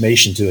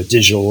transformation to a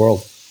digital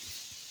world.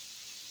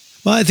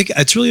 Well, I think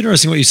it's really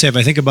interesting what you say. If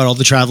I think about all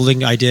the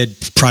traveling I did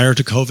prior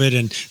to COVID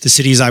and the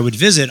cities I would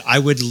visit, I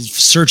would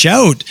search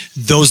out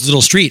those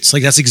little streets.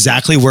 Like that's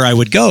exactly where I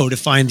would go to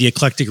find the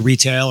eclectic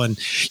retail. And,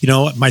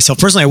 myself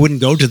personally, I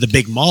wouldn't go to the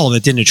big mall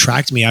that didn't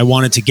attract me. I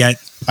want to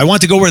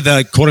go where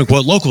the quote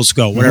unquote locals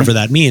go, whatever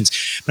that means.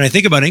 When I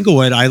think about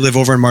Inglewood, I live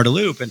over in Marda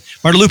Loop, and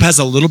Marda Loop has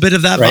a little bit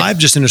of that vibe,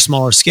 just in a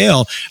smaller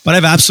scale. But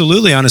I've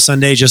absolutely on a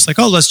Sunday just like,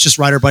 let's just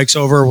ride our bikes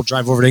over. We'll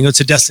drive over to Inglewood.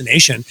 It's a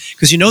destination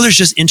because there's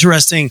just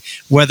interesting,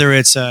 whether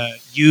it's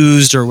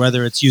used or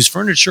whether it's used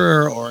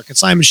furniture or a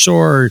consignment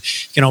store. Or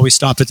you can always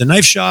stop at the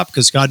knife shop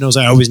because God knows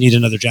I always need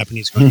another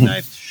Japanese cooking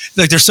knife.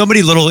 Like there's so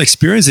many little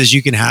experiences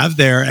you can have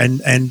there,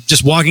 and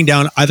just walking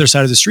down either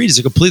side of the street is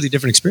a completely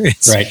different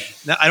experience. Right.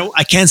 Now,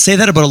 I can't say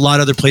that about a lot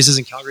of other places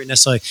in Calgary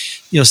necessarily.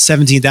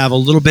 17th Ave a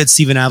little bit,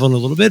 Stephen Avenue a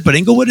little bit, but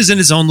Inglewood is in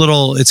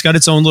it's got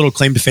its own little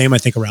claim to fame, I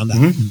think, around that.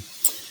 Mm-hmm.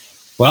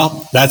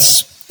 Well,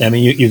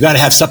 you've got to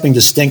have something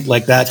distinct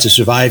like that to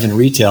survive in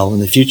retail in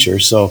the future.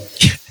 So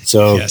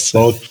yes.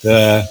 Both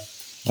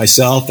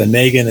myself and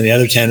Megan and the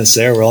other tenants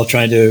there, we're all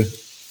trying to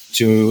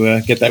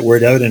get that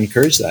word out and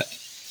encourage that.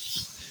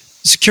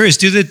 Just curious,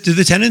 do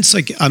the tenants,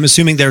 like, I'm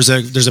assuming there's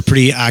a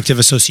pretty active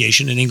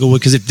association in Inglewood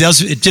because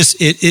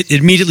it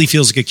immediately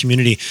feels like a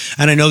community.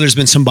 And I know there's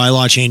been some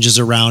bylaw changes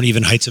around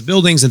even heights of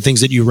buildings and things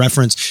that you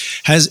referenced.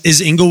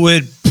 Is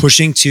Inglewood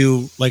pushing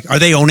to, like, are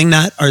they owning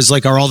that? Or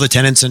are all the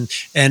tenants and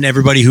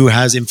everybody who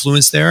has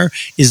influence there,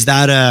 is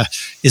that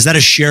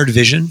a shared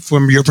vision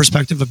from your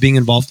perspective of being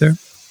involved there?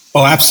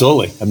 Oh,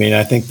 absolutely. I mean,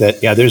 I think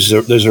that, there's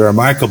a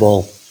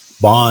remarkable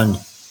bond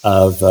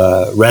of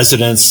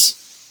residents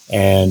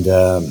and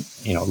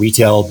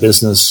retail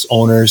business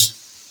owners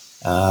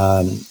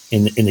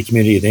in the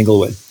community of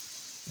Inglewood,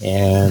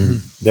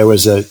 and there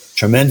was a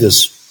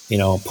tremendous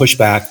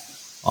pushback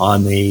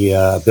on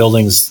the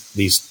buildings,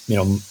 these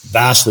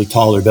vastly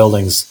taller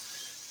buildings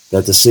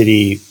that the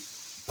city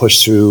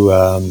pushed through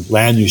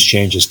land use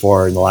changes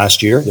for in the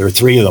last year. There were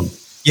 3 of them.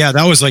 Yeah,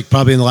 that was like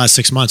probably in the last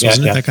 6 months,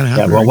 wasn't it? That kind of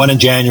happened. Yeah, well, one in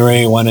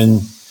January, one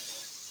in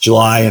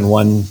July, and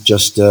one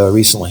just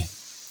recently.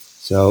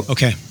 So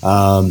okay.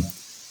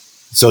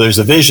 So there's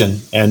a vision,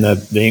 and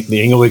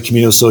the Inglewood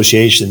Community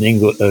Association,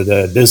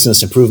 the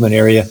Business Improvement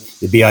Area,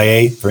 the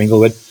BIA for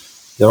Inglewood,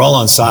 they're all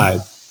on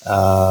side.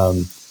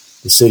 The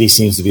city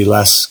seems to be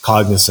less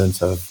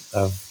cognizant of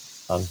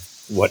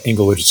what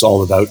Inglewood is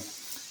all about,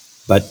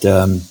 but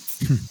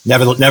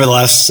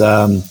nevertheless,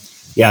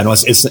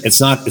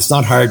 it's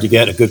not hard to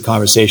get a good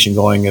conversation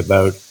going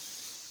about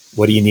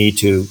what do you need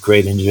to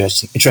create an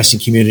interesting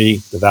community,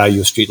 the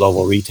value of street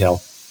level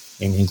retail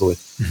in Inglewood.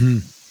 Mm-hmm.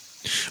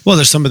 Well,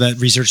 there's some of that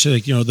research,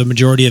 like, the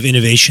majority of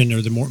innovation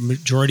or the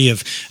majority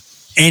of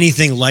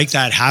anything like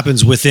that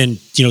happens within,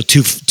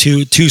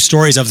 two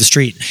stories of the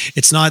street.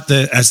 It's not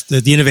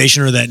the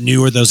innovation or that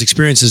new or those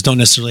experiences don't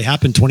necessarily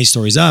happen 20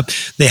 stories up.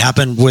 They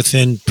happen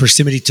within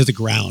proximity to the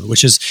ground,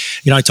 which is,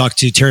 I talked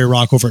to Terry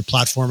Rock over at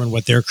Platform and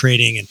what they're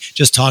creating, and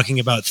just thinking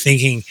about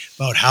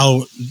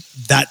how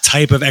that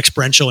type of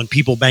experiential and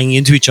people banging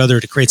into each other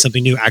to create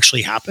something new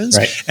actually happens.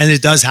 Right. And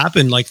it does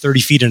happen like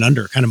 30 feet and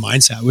under kind of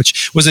mindset,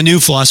 which was a new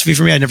philosophy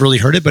for me. I never really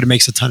heard it, but it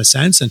makes a ton of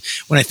sense. And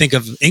when I think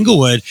of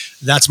Inglewood,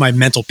 that's my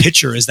mental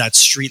picture, is that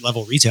street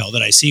level retail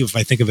that I see if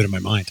I think of it in my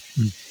mind.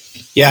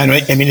 Yeah, and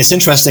I mean, it's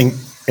interesting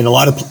in a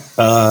lot of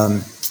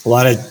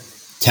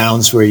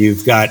towns where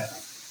you've got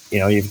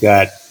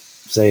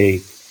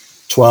say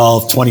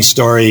 12, 20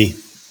 story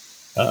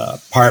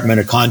apartment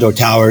or condo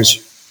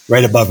towers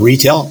right above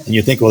retail, and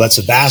you think, well, that's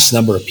a vast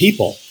number of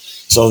people,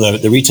 so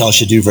the retail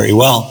should do very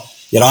well.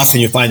 Yet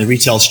often you find the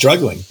retail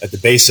struggling at the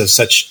base of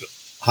such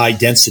high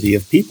density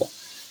of people,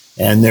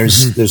 and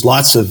there's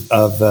lots of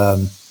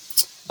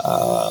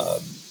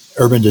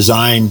urban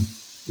design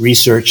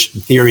research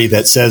and theory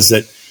that says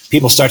that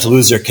people start to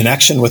lose their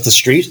connection with the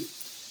street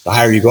the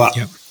higher you go up.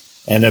 Yep.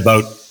 And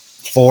about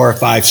 4 or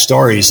 5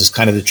 stories is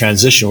kind of the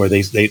transition where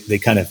they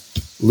kind of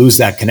lose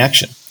that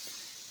connection.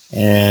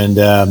 And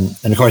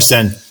of course,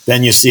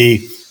 then you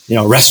see,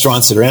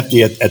 restaurants that are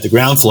empty at the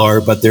ground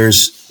floor, but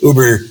there's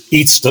Uber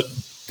Eats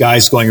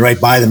guys going right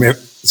by them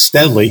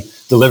steadily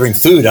delivering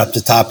food up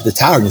to top of the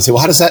tower. And you say,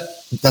 well,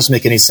 it doesn't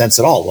make any sense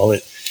at all. Well,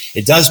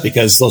 it does,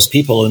 because those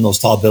people in those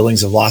tall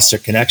buildings have lost their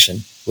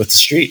connection with the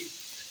street.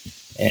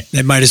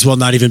 They might as well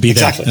not even be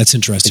exactly. there. That's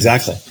interesting.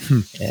 Exactly.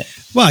 Yeah.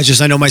 Well,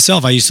 I know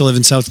myself. I used to live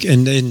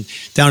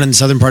down in the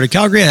southern part of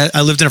Calgary.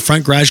 I lived in a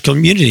front garage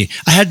community.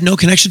 I had no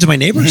connection to my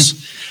neighbors.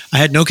 Mm-hmm. I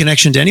had no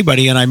connection to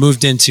anybody. And I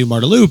moved into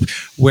Marda Loop,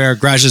 where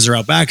garages are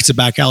out back. It's a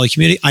back alley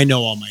community. I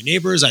know all my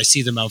neighbors. I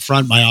see them out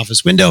front, my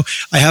office window.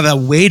 I have a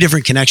way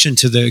different connection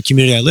to the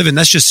community I live in.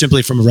 That's just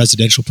simply from a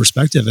residential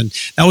perspective. And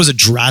that was a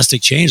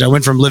drastic change. I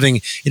went from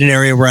living in an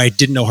area where I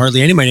didn't know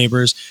hardly any of my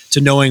neighbors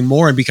to knowing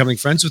more and becoming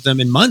friends with them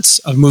in months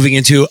of moving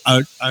into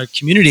a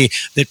community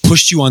that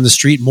pushed you on the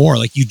street more.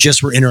 Like you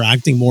just were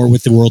interacting more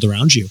with the world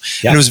around you.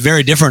 Yeah. And it was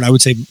very different. I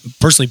would say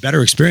personally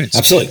better experience.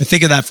 Absolutely. I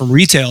think of that from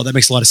retail. That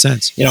makes a lot of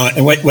sense.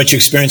 And what you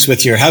experience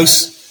with your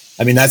house,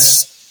 I mean,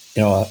 that's,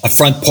 a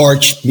front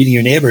porch, meeting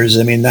your neighbors.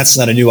 I mean, that's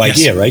not a new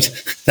idea, right?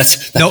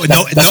 That's been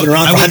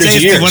around for hundreds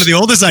of years. One of the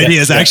oldest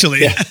ideas,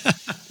 actually. Yeah.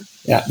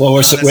 Yeah. Well,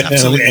 we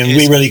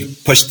really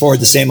pushed forward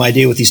the same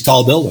idea with these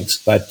tall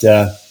buildings, but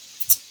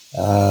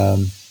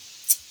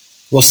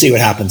we'll see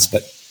what happens.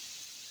 But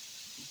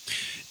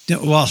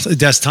well, it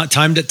does.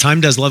 Time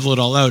does level it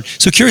all out.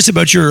 So curious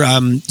about your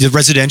the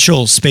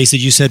residential space that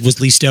you said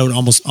was leased out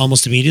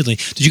almost immediately.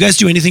 Did you guys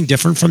do anything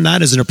different from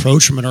that as an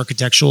approach, from an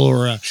architectural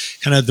or a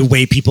kind of the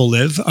way people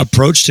live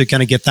approach to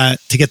kind of get that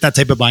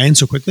type of buy-in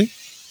so quickly?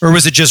 Or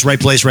was it just right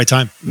place, right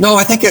time? No,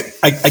 I think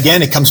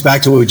it comes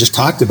back to what we just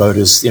talked about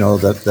is,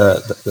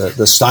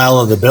 the style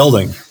of the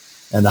building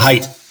and the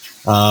height.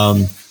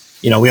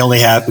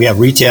 We have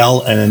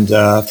retail and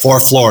 4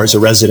 floors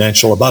of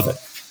residential above it.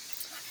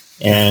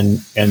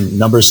 And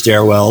number of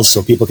stairwells,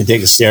 so people can take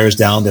the stairs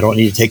down. They don't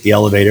need to take the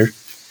elevator.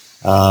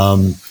 Our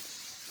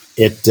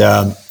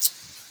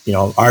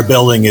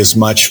building is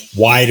much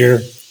wider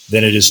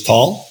than it is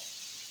tall.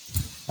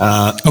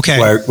 Okay.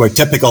 Where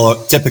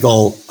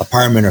typical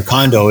apartment or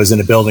condo is in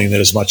a building that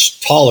is much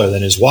taller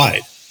than is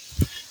wide.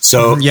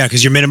 So yeah,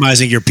 because you're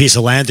minimizing your piece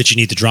of land that you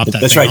need to drop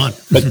that. That's thing right.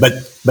 on.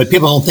 But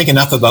people don't think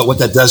enough about what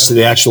that does to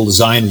the actual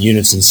design of the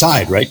units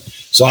inside, right?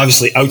 So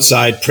obviously,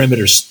 outside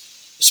perimeter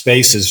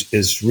space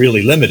is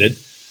really limited.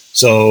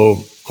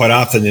 So quite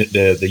often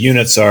the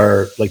units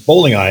are like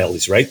bowling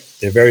alleys, right?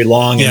 They're very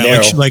long and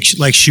narrow,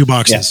 like shoe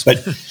boxes. Yeah,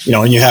 but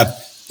and you have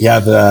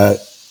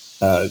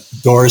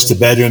doors to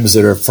bedrooms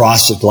that are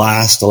frosted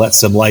glass to let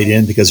some light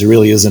in, because there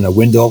really isn't a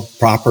window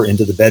proper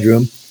into the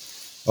bedroom,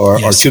 or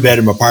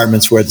 2-bedroom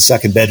apartments where the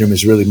second bedroom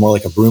is really more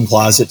like a broom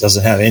closet,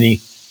 doesn't have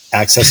any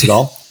access at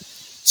all.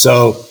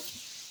 So,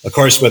 of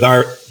course, with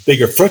our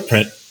bigger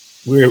footprint,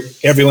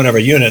 every one of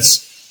our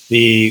units,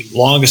 the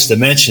longest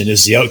dimension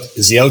is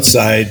the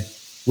outside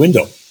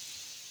window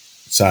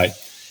side,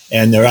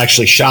 and they're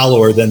actually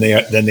shallower than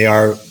they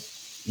are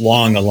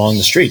long along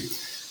the street.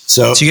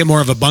 So you get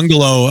more of a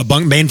bungalow,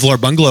 main floor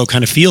bungalow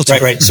kind of feel to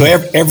it. Right. So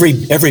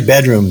every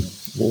bedroom,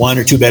 1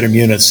 or 2 bedroom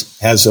units,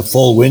 has a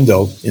full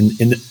window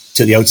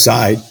to the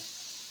outside,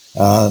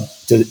 to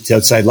the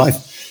outside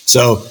life.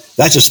 So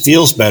that just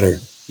feels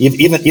better.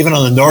 Even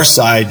on the north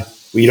side,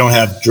 where you don't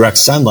have direct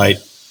sunlight,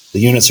 the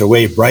units are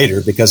way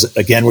brighter, because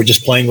again, we're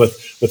just playing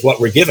with what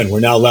we're given. We're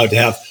now allowed to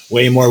have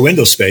way more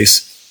window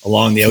space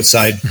along the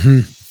outside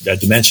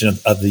dimension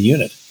of the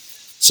unit.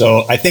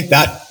 So I think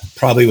that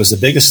probably was the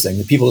biggest thing,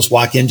 that people just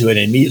walk into it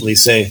and immediately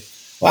say,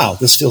 wow,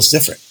 this feels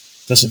different.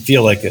 It doesn't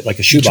feel like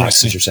a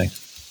shoebox, as you're saying.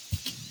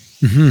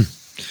 Mm-hmm.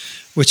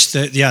 Which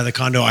the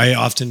condo, I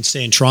often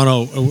stay in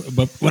Toronto,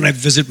 but when I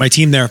visit my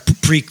team there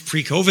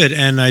pre-COVID,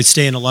 and I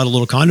stay in a lot of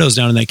little condos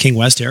down in that King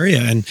West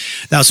area. And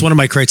that's one of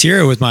my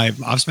criteria with my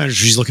ops manager.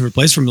 She's looking for a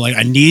place for me. Like,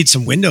 I need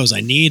some windows.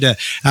 I need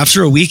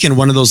after a week in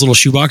one of those little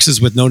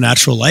shoeboxes with no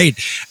natural light,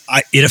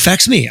 it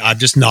affects me. I'm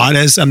not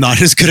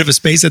as good of a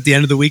space at the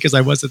end of the week as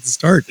I was at the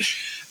start.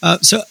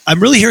 So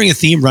I'm really hearing a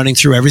theme running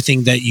through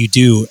everything that you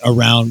do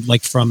around,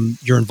 like, from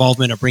your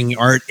involvement of bringing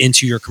art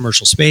into your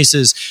commercial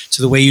spaces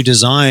to the way you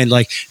design,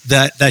 like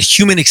that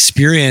human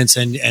experience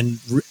and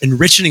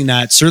enriching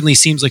that certainly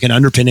seems like an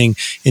underpinning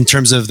in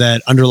terms of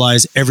that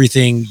underlies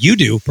everything you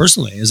do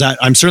personally.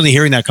 I'm certainly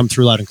hearing that come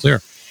through loud and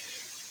clear.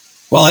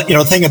 Well,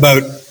 the thing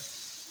about,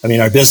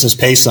 our business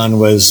Paysun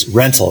was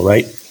rental,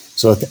 right?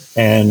 So,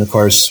 and of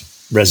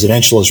course,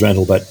 residential is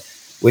rental, but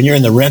when you're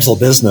in the rental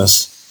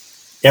business,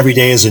 every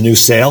day is a new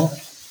sale.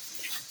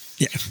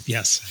 Yeah.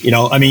 Yes. You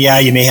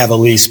may have a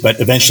lease, but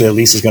eventually a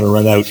lease is going to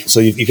run out. So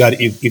you got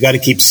to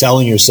keep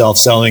selling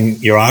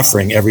your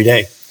offering every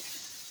day.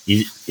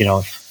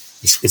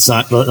 It's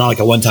not like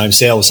a one-time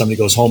sale where somebody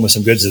goes home with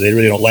some goods that they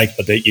really don't like,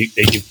 but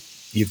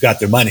you've got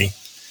their money.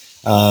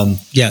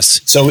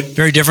 Yes. So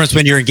very different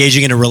when you're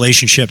engaging in a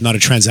relationship, not a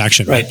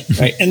transaction. Right.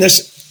 And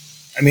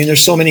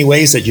there's so many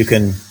ways that you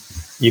can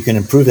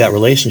improve that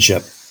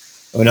relationship.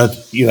 I know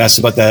you asked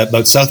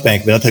about South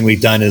Bank. The other thing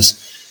we've done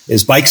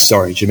is bike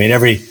storage.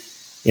 Every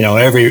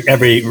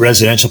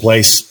residential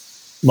place,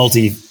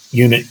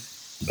 multi-unit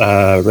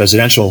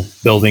residential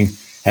building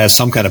has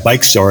some kind of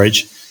bike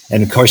storage.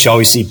 And of course, you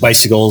always see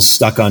bicycles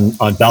stuck on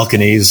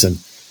balconies, and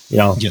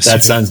yes,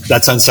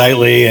 that's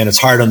unsightly, and it's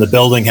hard on the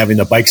building having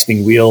the bikes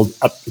being wheeled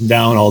up and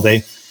down all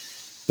day.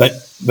 But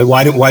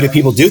why do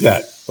people do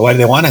that? Why do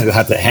they want to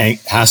have the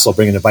hassle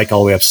bringing the bike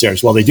all the way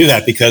upstairs? Well, they do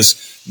that because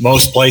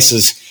most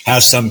places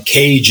have some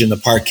cage in the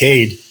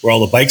parkade where all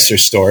the bikes are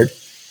stored.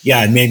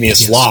 Yeah, and maybe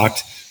it's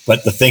locked,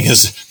 but the thing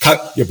is,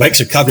 your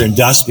bikes are covered in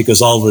dust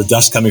because all of the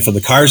dust coming from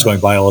the cars going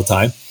by all the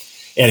time.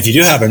 And if you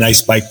do have a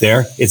nice bike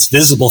there, it's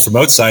visible from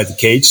outside the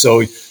cage,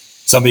 so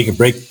somebody can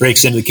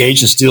breaks into the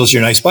cage and steals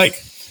your nice bike.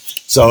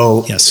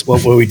 So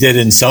what we did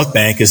in South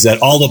Bank is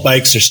that all the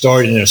bikes are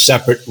stored in a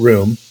separate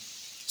room,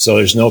 so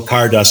there's no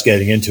car dust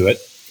getting into it.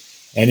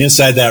 And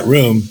inside that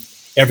room,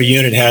 every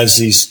unit has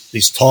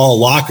these tall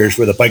lockers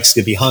where the bikes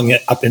can be hung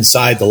up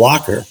inside the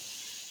locker,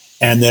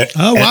 and they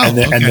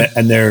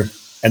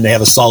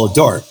have a solid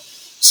door.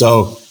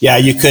 So yeah,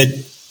 you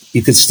could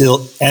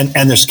still, and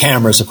there's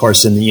cameras, of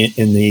course, in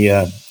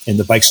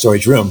the bike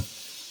storage room.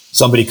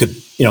 Somebody could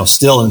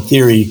still in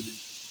theory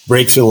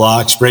break through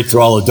locks, break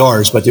through all the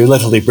doors, but they're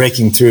literally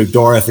breaking through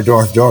door after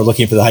door after door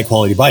looking for the high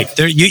quality bike.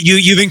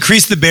 You've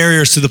increased the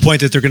barriers to the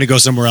point that they're going to go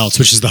somewhere else,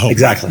 which is the hope.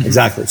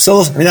 Exactly.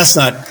 So I mean, that's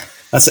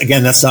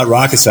not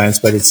rocket science,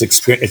 but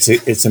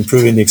it's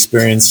improving the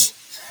experience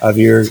of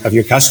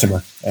your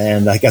customer,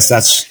 and I guess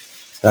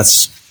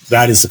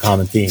that is the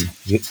common theme.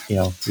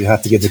 You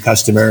have to give the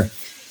customer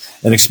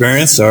an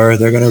experience, or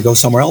they're going to go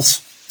somewhere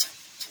else.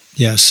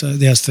 Yes.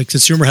 The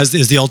consumer is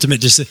the ultimate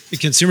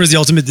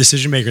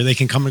decision maker. They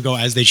can come and go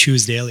as they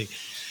choose daily.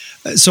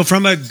 So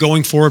from a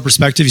going forward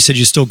perspective, you said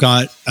you still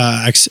got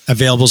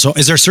available. So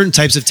is there certain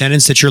types of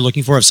tenants that you're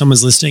looking for? If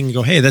someone's listening and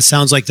go, hey, that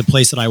sounds like the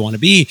place that I want to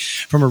be.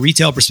 From a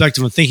retail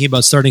perspective, I'm thinking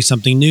about starting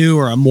something new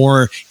or a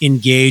more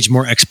engaged,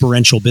 more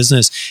experiential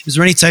business. Is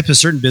there any type of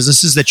certain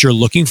businesses that you're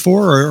looking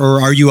for? Or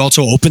are you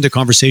also open to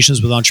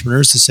conversations with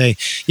entrepreneurs to say,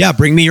 yeah,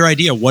 bring me your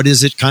idea. What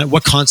is it?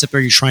 What concept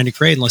are you trying to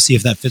create? And let's see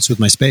if that fits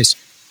with my space.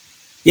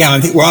 Yeah,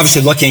 I think we're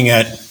obviously looking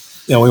at,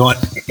 we want,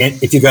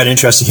 if you've got an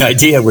interesting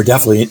idea, we're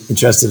definitely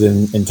interested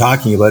in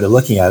talking about it,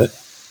 looking at it.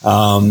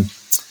 I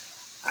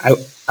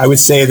would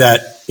say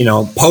that,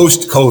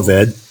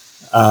 post-COVID,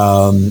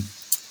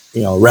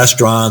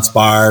 restaurants,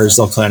 bars,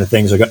 those kind of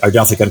things are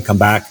definitely going to come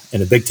back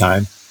in a big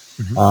time.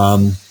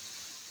 Mm-hmm.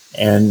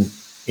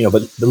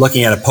 But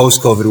looking at a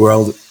post-COVID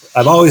world,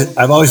 I've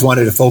always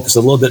wanted to focus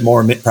a little bit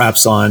more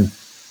perhaps on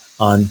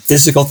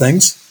physical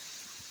things.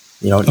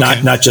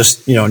 Not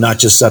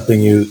just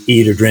something you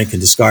eat or drink and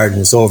discard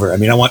and it's over. I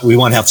mean, we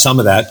want to have some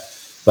of that,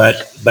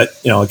 but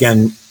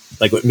again,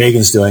 like what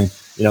Megan's doing,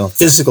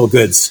 physical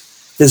goods,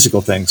 physical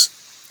things,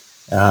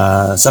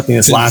 something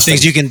that's lasting.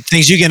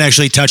 Things you can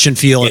actually touch and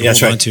feel and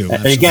hold on to.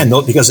 And again,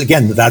 because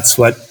that's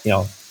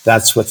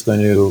what's going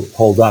to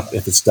hold up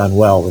if it's done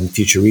well in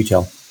future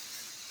retail.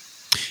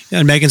 Yeah,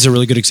 and Megan's a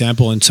really good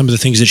example, and some of the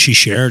things that she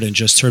shared in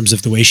just terms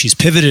of the way she's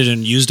pivoted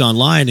and used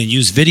online and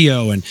used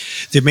video and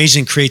the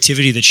amazing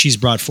creativity that she's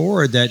brought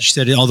forward, that she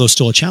said, although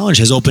still a challenge,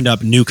 has opened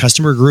up new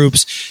customer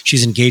groups.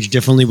 She's engaged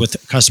differently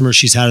with customers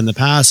she's had in the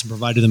past and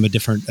provided them a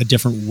different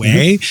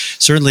way. Mm-hmm.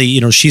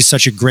 Certainly, she's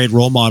such a great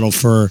role model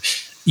for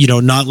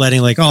not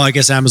letting I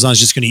guess Amazon's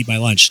just going to eat my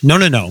lunch. No.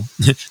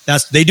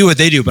 They do what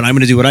they do, but I'm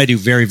going to do what I do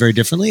very, very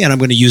differently. And I'm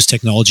going to use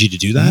technology to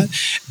do that,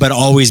 but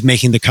always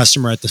making the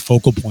customer at the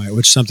focal point,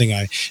 which is something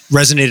I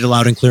resonated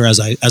loud and clear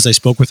as I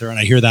spoke with her. And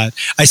I hear that.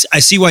 I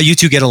see why you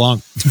two get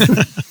along.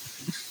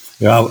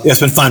 Yeah, it's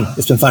been fun.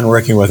 It's been fun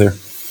working with her.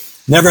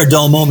 Never a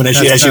dull moment,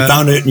 as you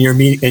found it in your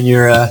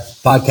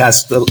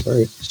podcast.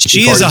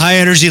 She is a high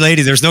energy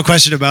lady. There's no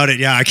question about it.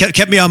 Yeah, I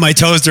kept me on my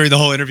toes during the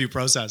whole interview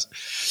process.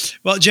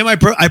 Well, Jim, I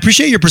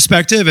appreciate your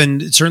perspective,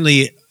 and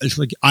certainly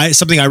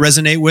something I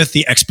resonate with,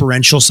 the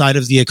experiential side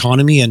of the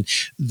economy, and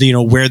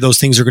where those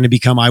things are going to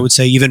become, I would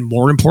say, even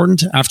more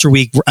important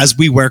as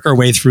we work our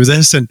way through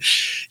this. And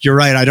you're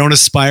right. I don't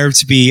aspire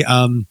to be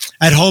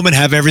at home and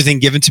have everything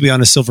given to me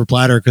on a silver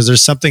platter, because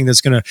there's something I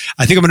think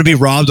I'm going to be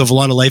robbed of a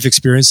lot of life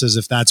experiences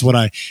if that's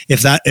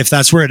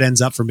where it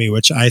ends up for me,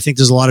 which I think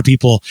there's a lot of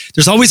people,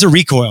 there's always a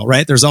recoil,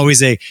 right? There's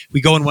always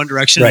we go in one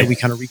direction and we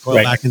kind of recoil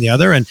back in the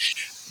other. And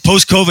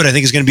post-COVID, I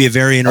think is going to be a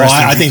very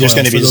interesting. I think there's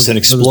going to be just an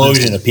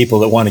explosion of people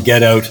that want to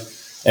get out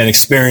and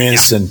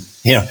experience and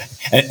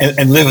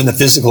live in the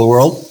physical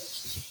world.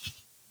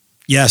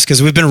 Yes,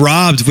 because we've been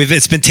robbed.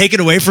 It's been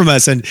taken away from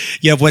us, and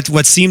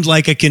what seemed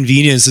like a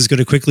convenience is going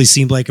to quickly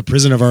seem like a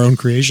prison of our own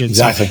creation.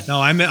 Exactly. So,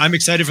 I'm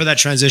excited for that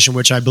transition,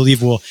 which I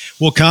believe will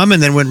come.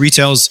 And then when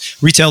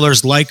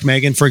retailers like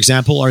Megan, for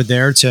example, are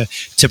there to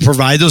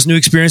provide those new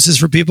experiences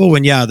for people,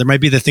 when there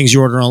might be the things you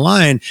order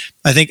online.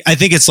 I think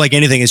it's like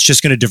anything; it's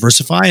just going to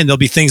diversify, and there'll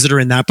be things that are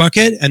in that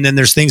bucket, and then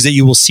there's things that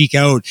you will seek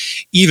out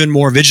even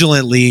more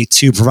vigilantly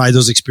to provide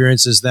those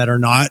experiences that are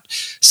not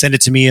send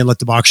it to me and let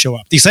the box show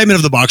up. The excitement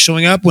of the box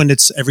showing up when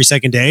it's every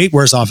second day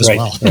wears off as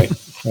well.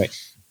 Right.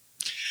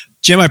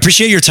 Jim, I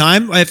appreciate your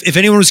time. If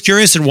anyone was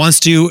curious and wants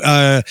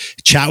to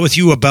chat with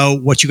you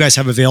about what you guys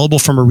have available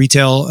from a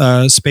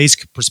retail space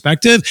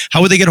perspective,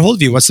 how would they get a hold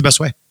of you? What's the best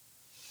way?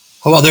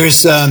 Well,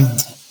 there's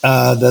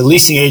The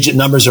leasing agent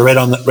numbers are right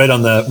on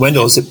the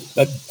windows.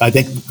 I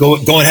think go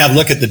and have a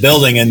look at the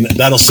building, and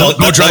that'll sell.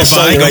 Go drive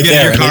by, go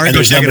get in your car, and go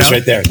there's check it numbers out.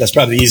 right there. That's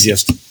probably the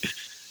easiest.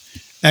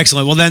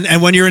 Excellent. Well, then,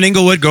 and when you're in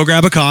Inglewood, go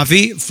grab a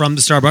coffee from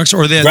the Starbucks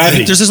or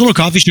Gravity. There's this little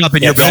coffee shop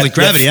in your building.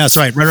 Gravity. Yes,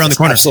 right around the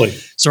corner. Absolutely.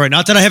 Sorry,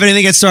 not that I have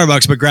anything at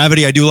Starbucks, but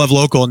Gravity, I do love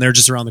local, and they're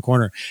just around the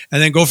corner.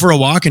 And then go for a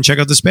walk and check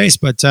out the space.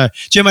 But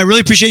Jim, I really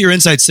appreciate your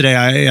insights today.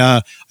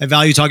 I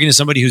value talking to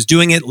somebody who's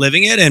doing it,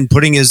 living it, and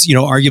putting his,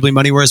 arguably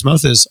money where his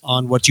mouth is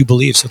on what you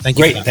believe. So thank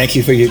you. Great. Thank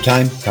you for your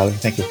time, Tyler.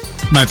 Thank you.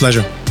 My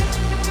pleasure.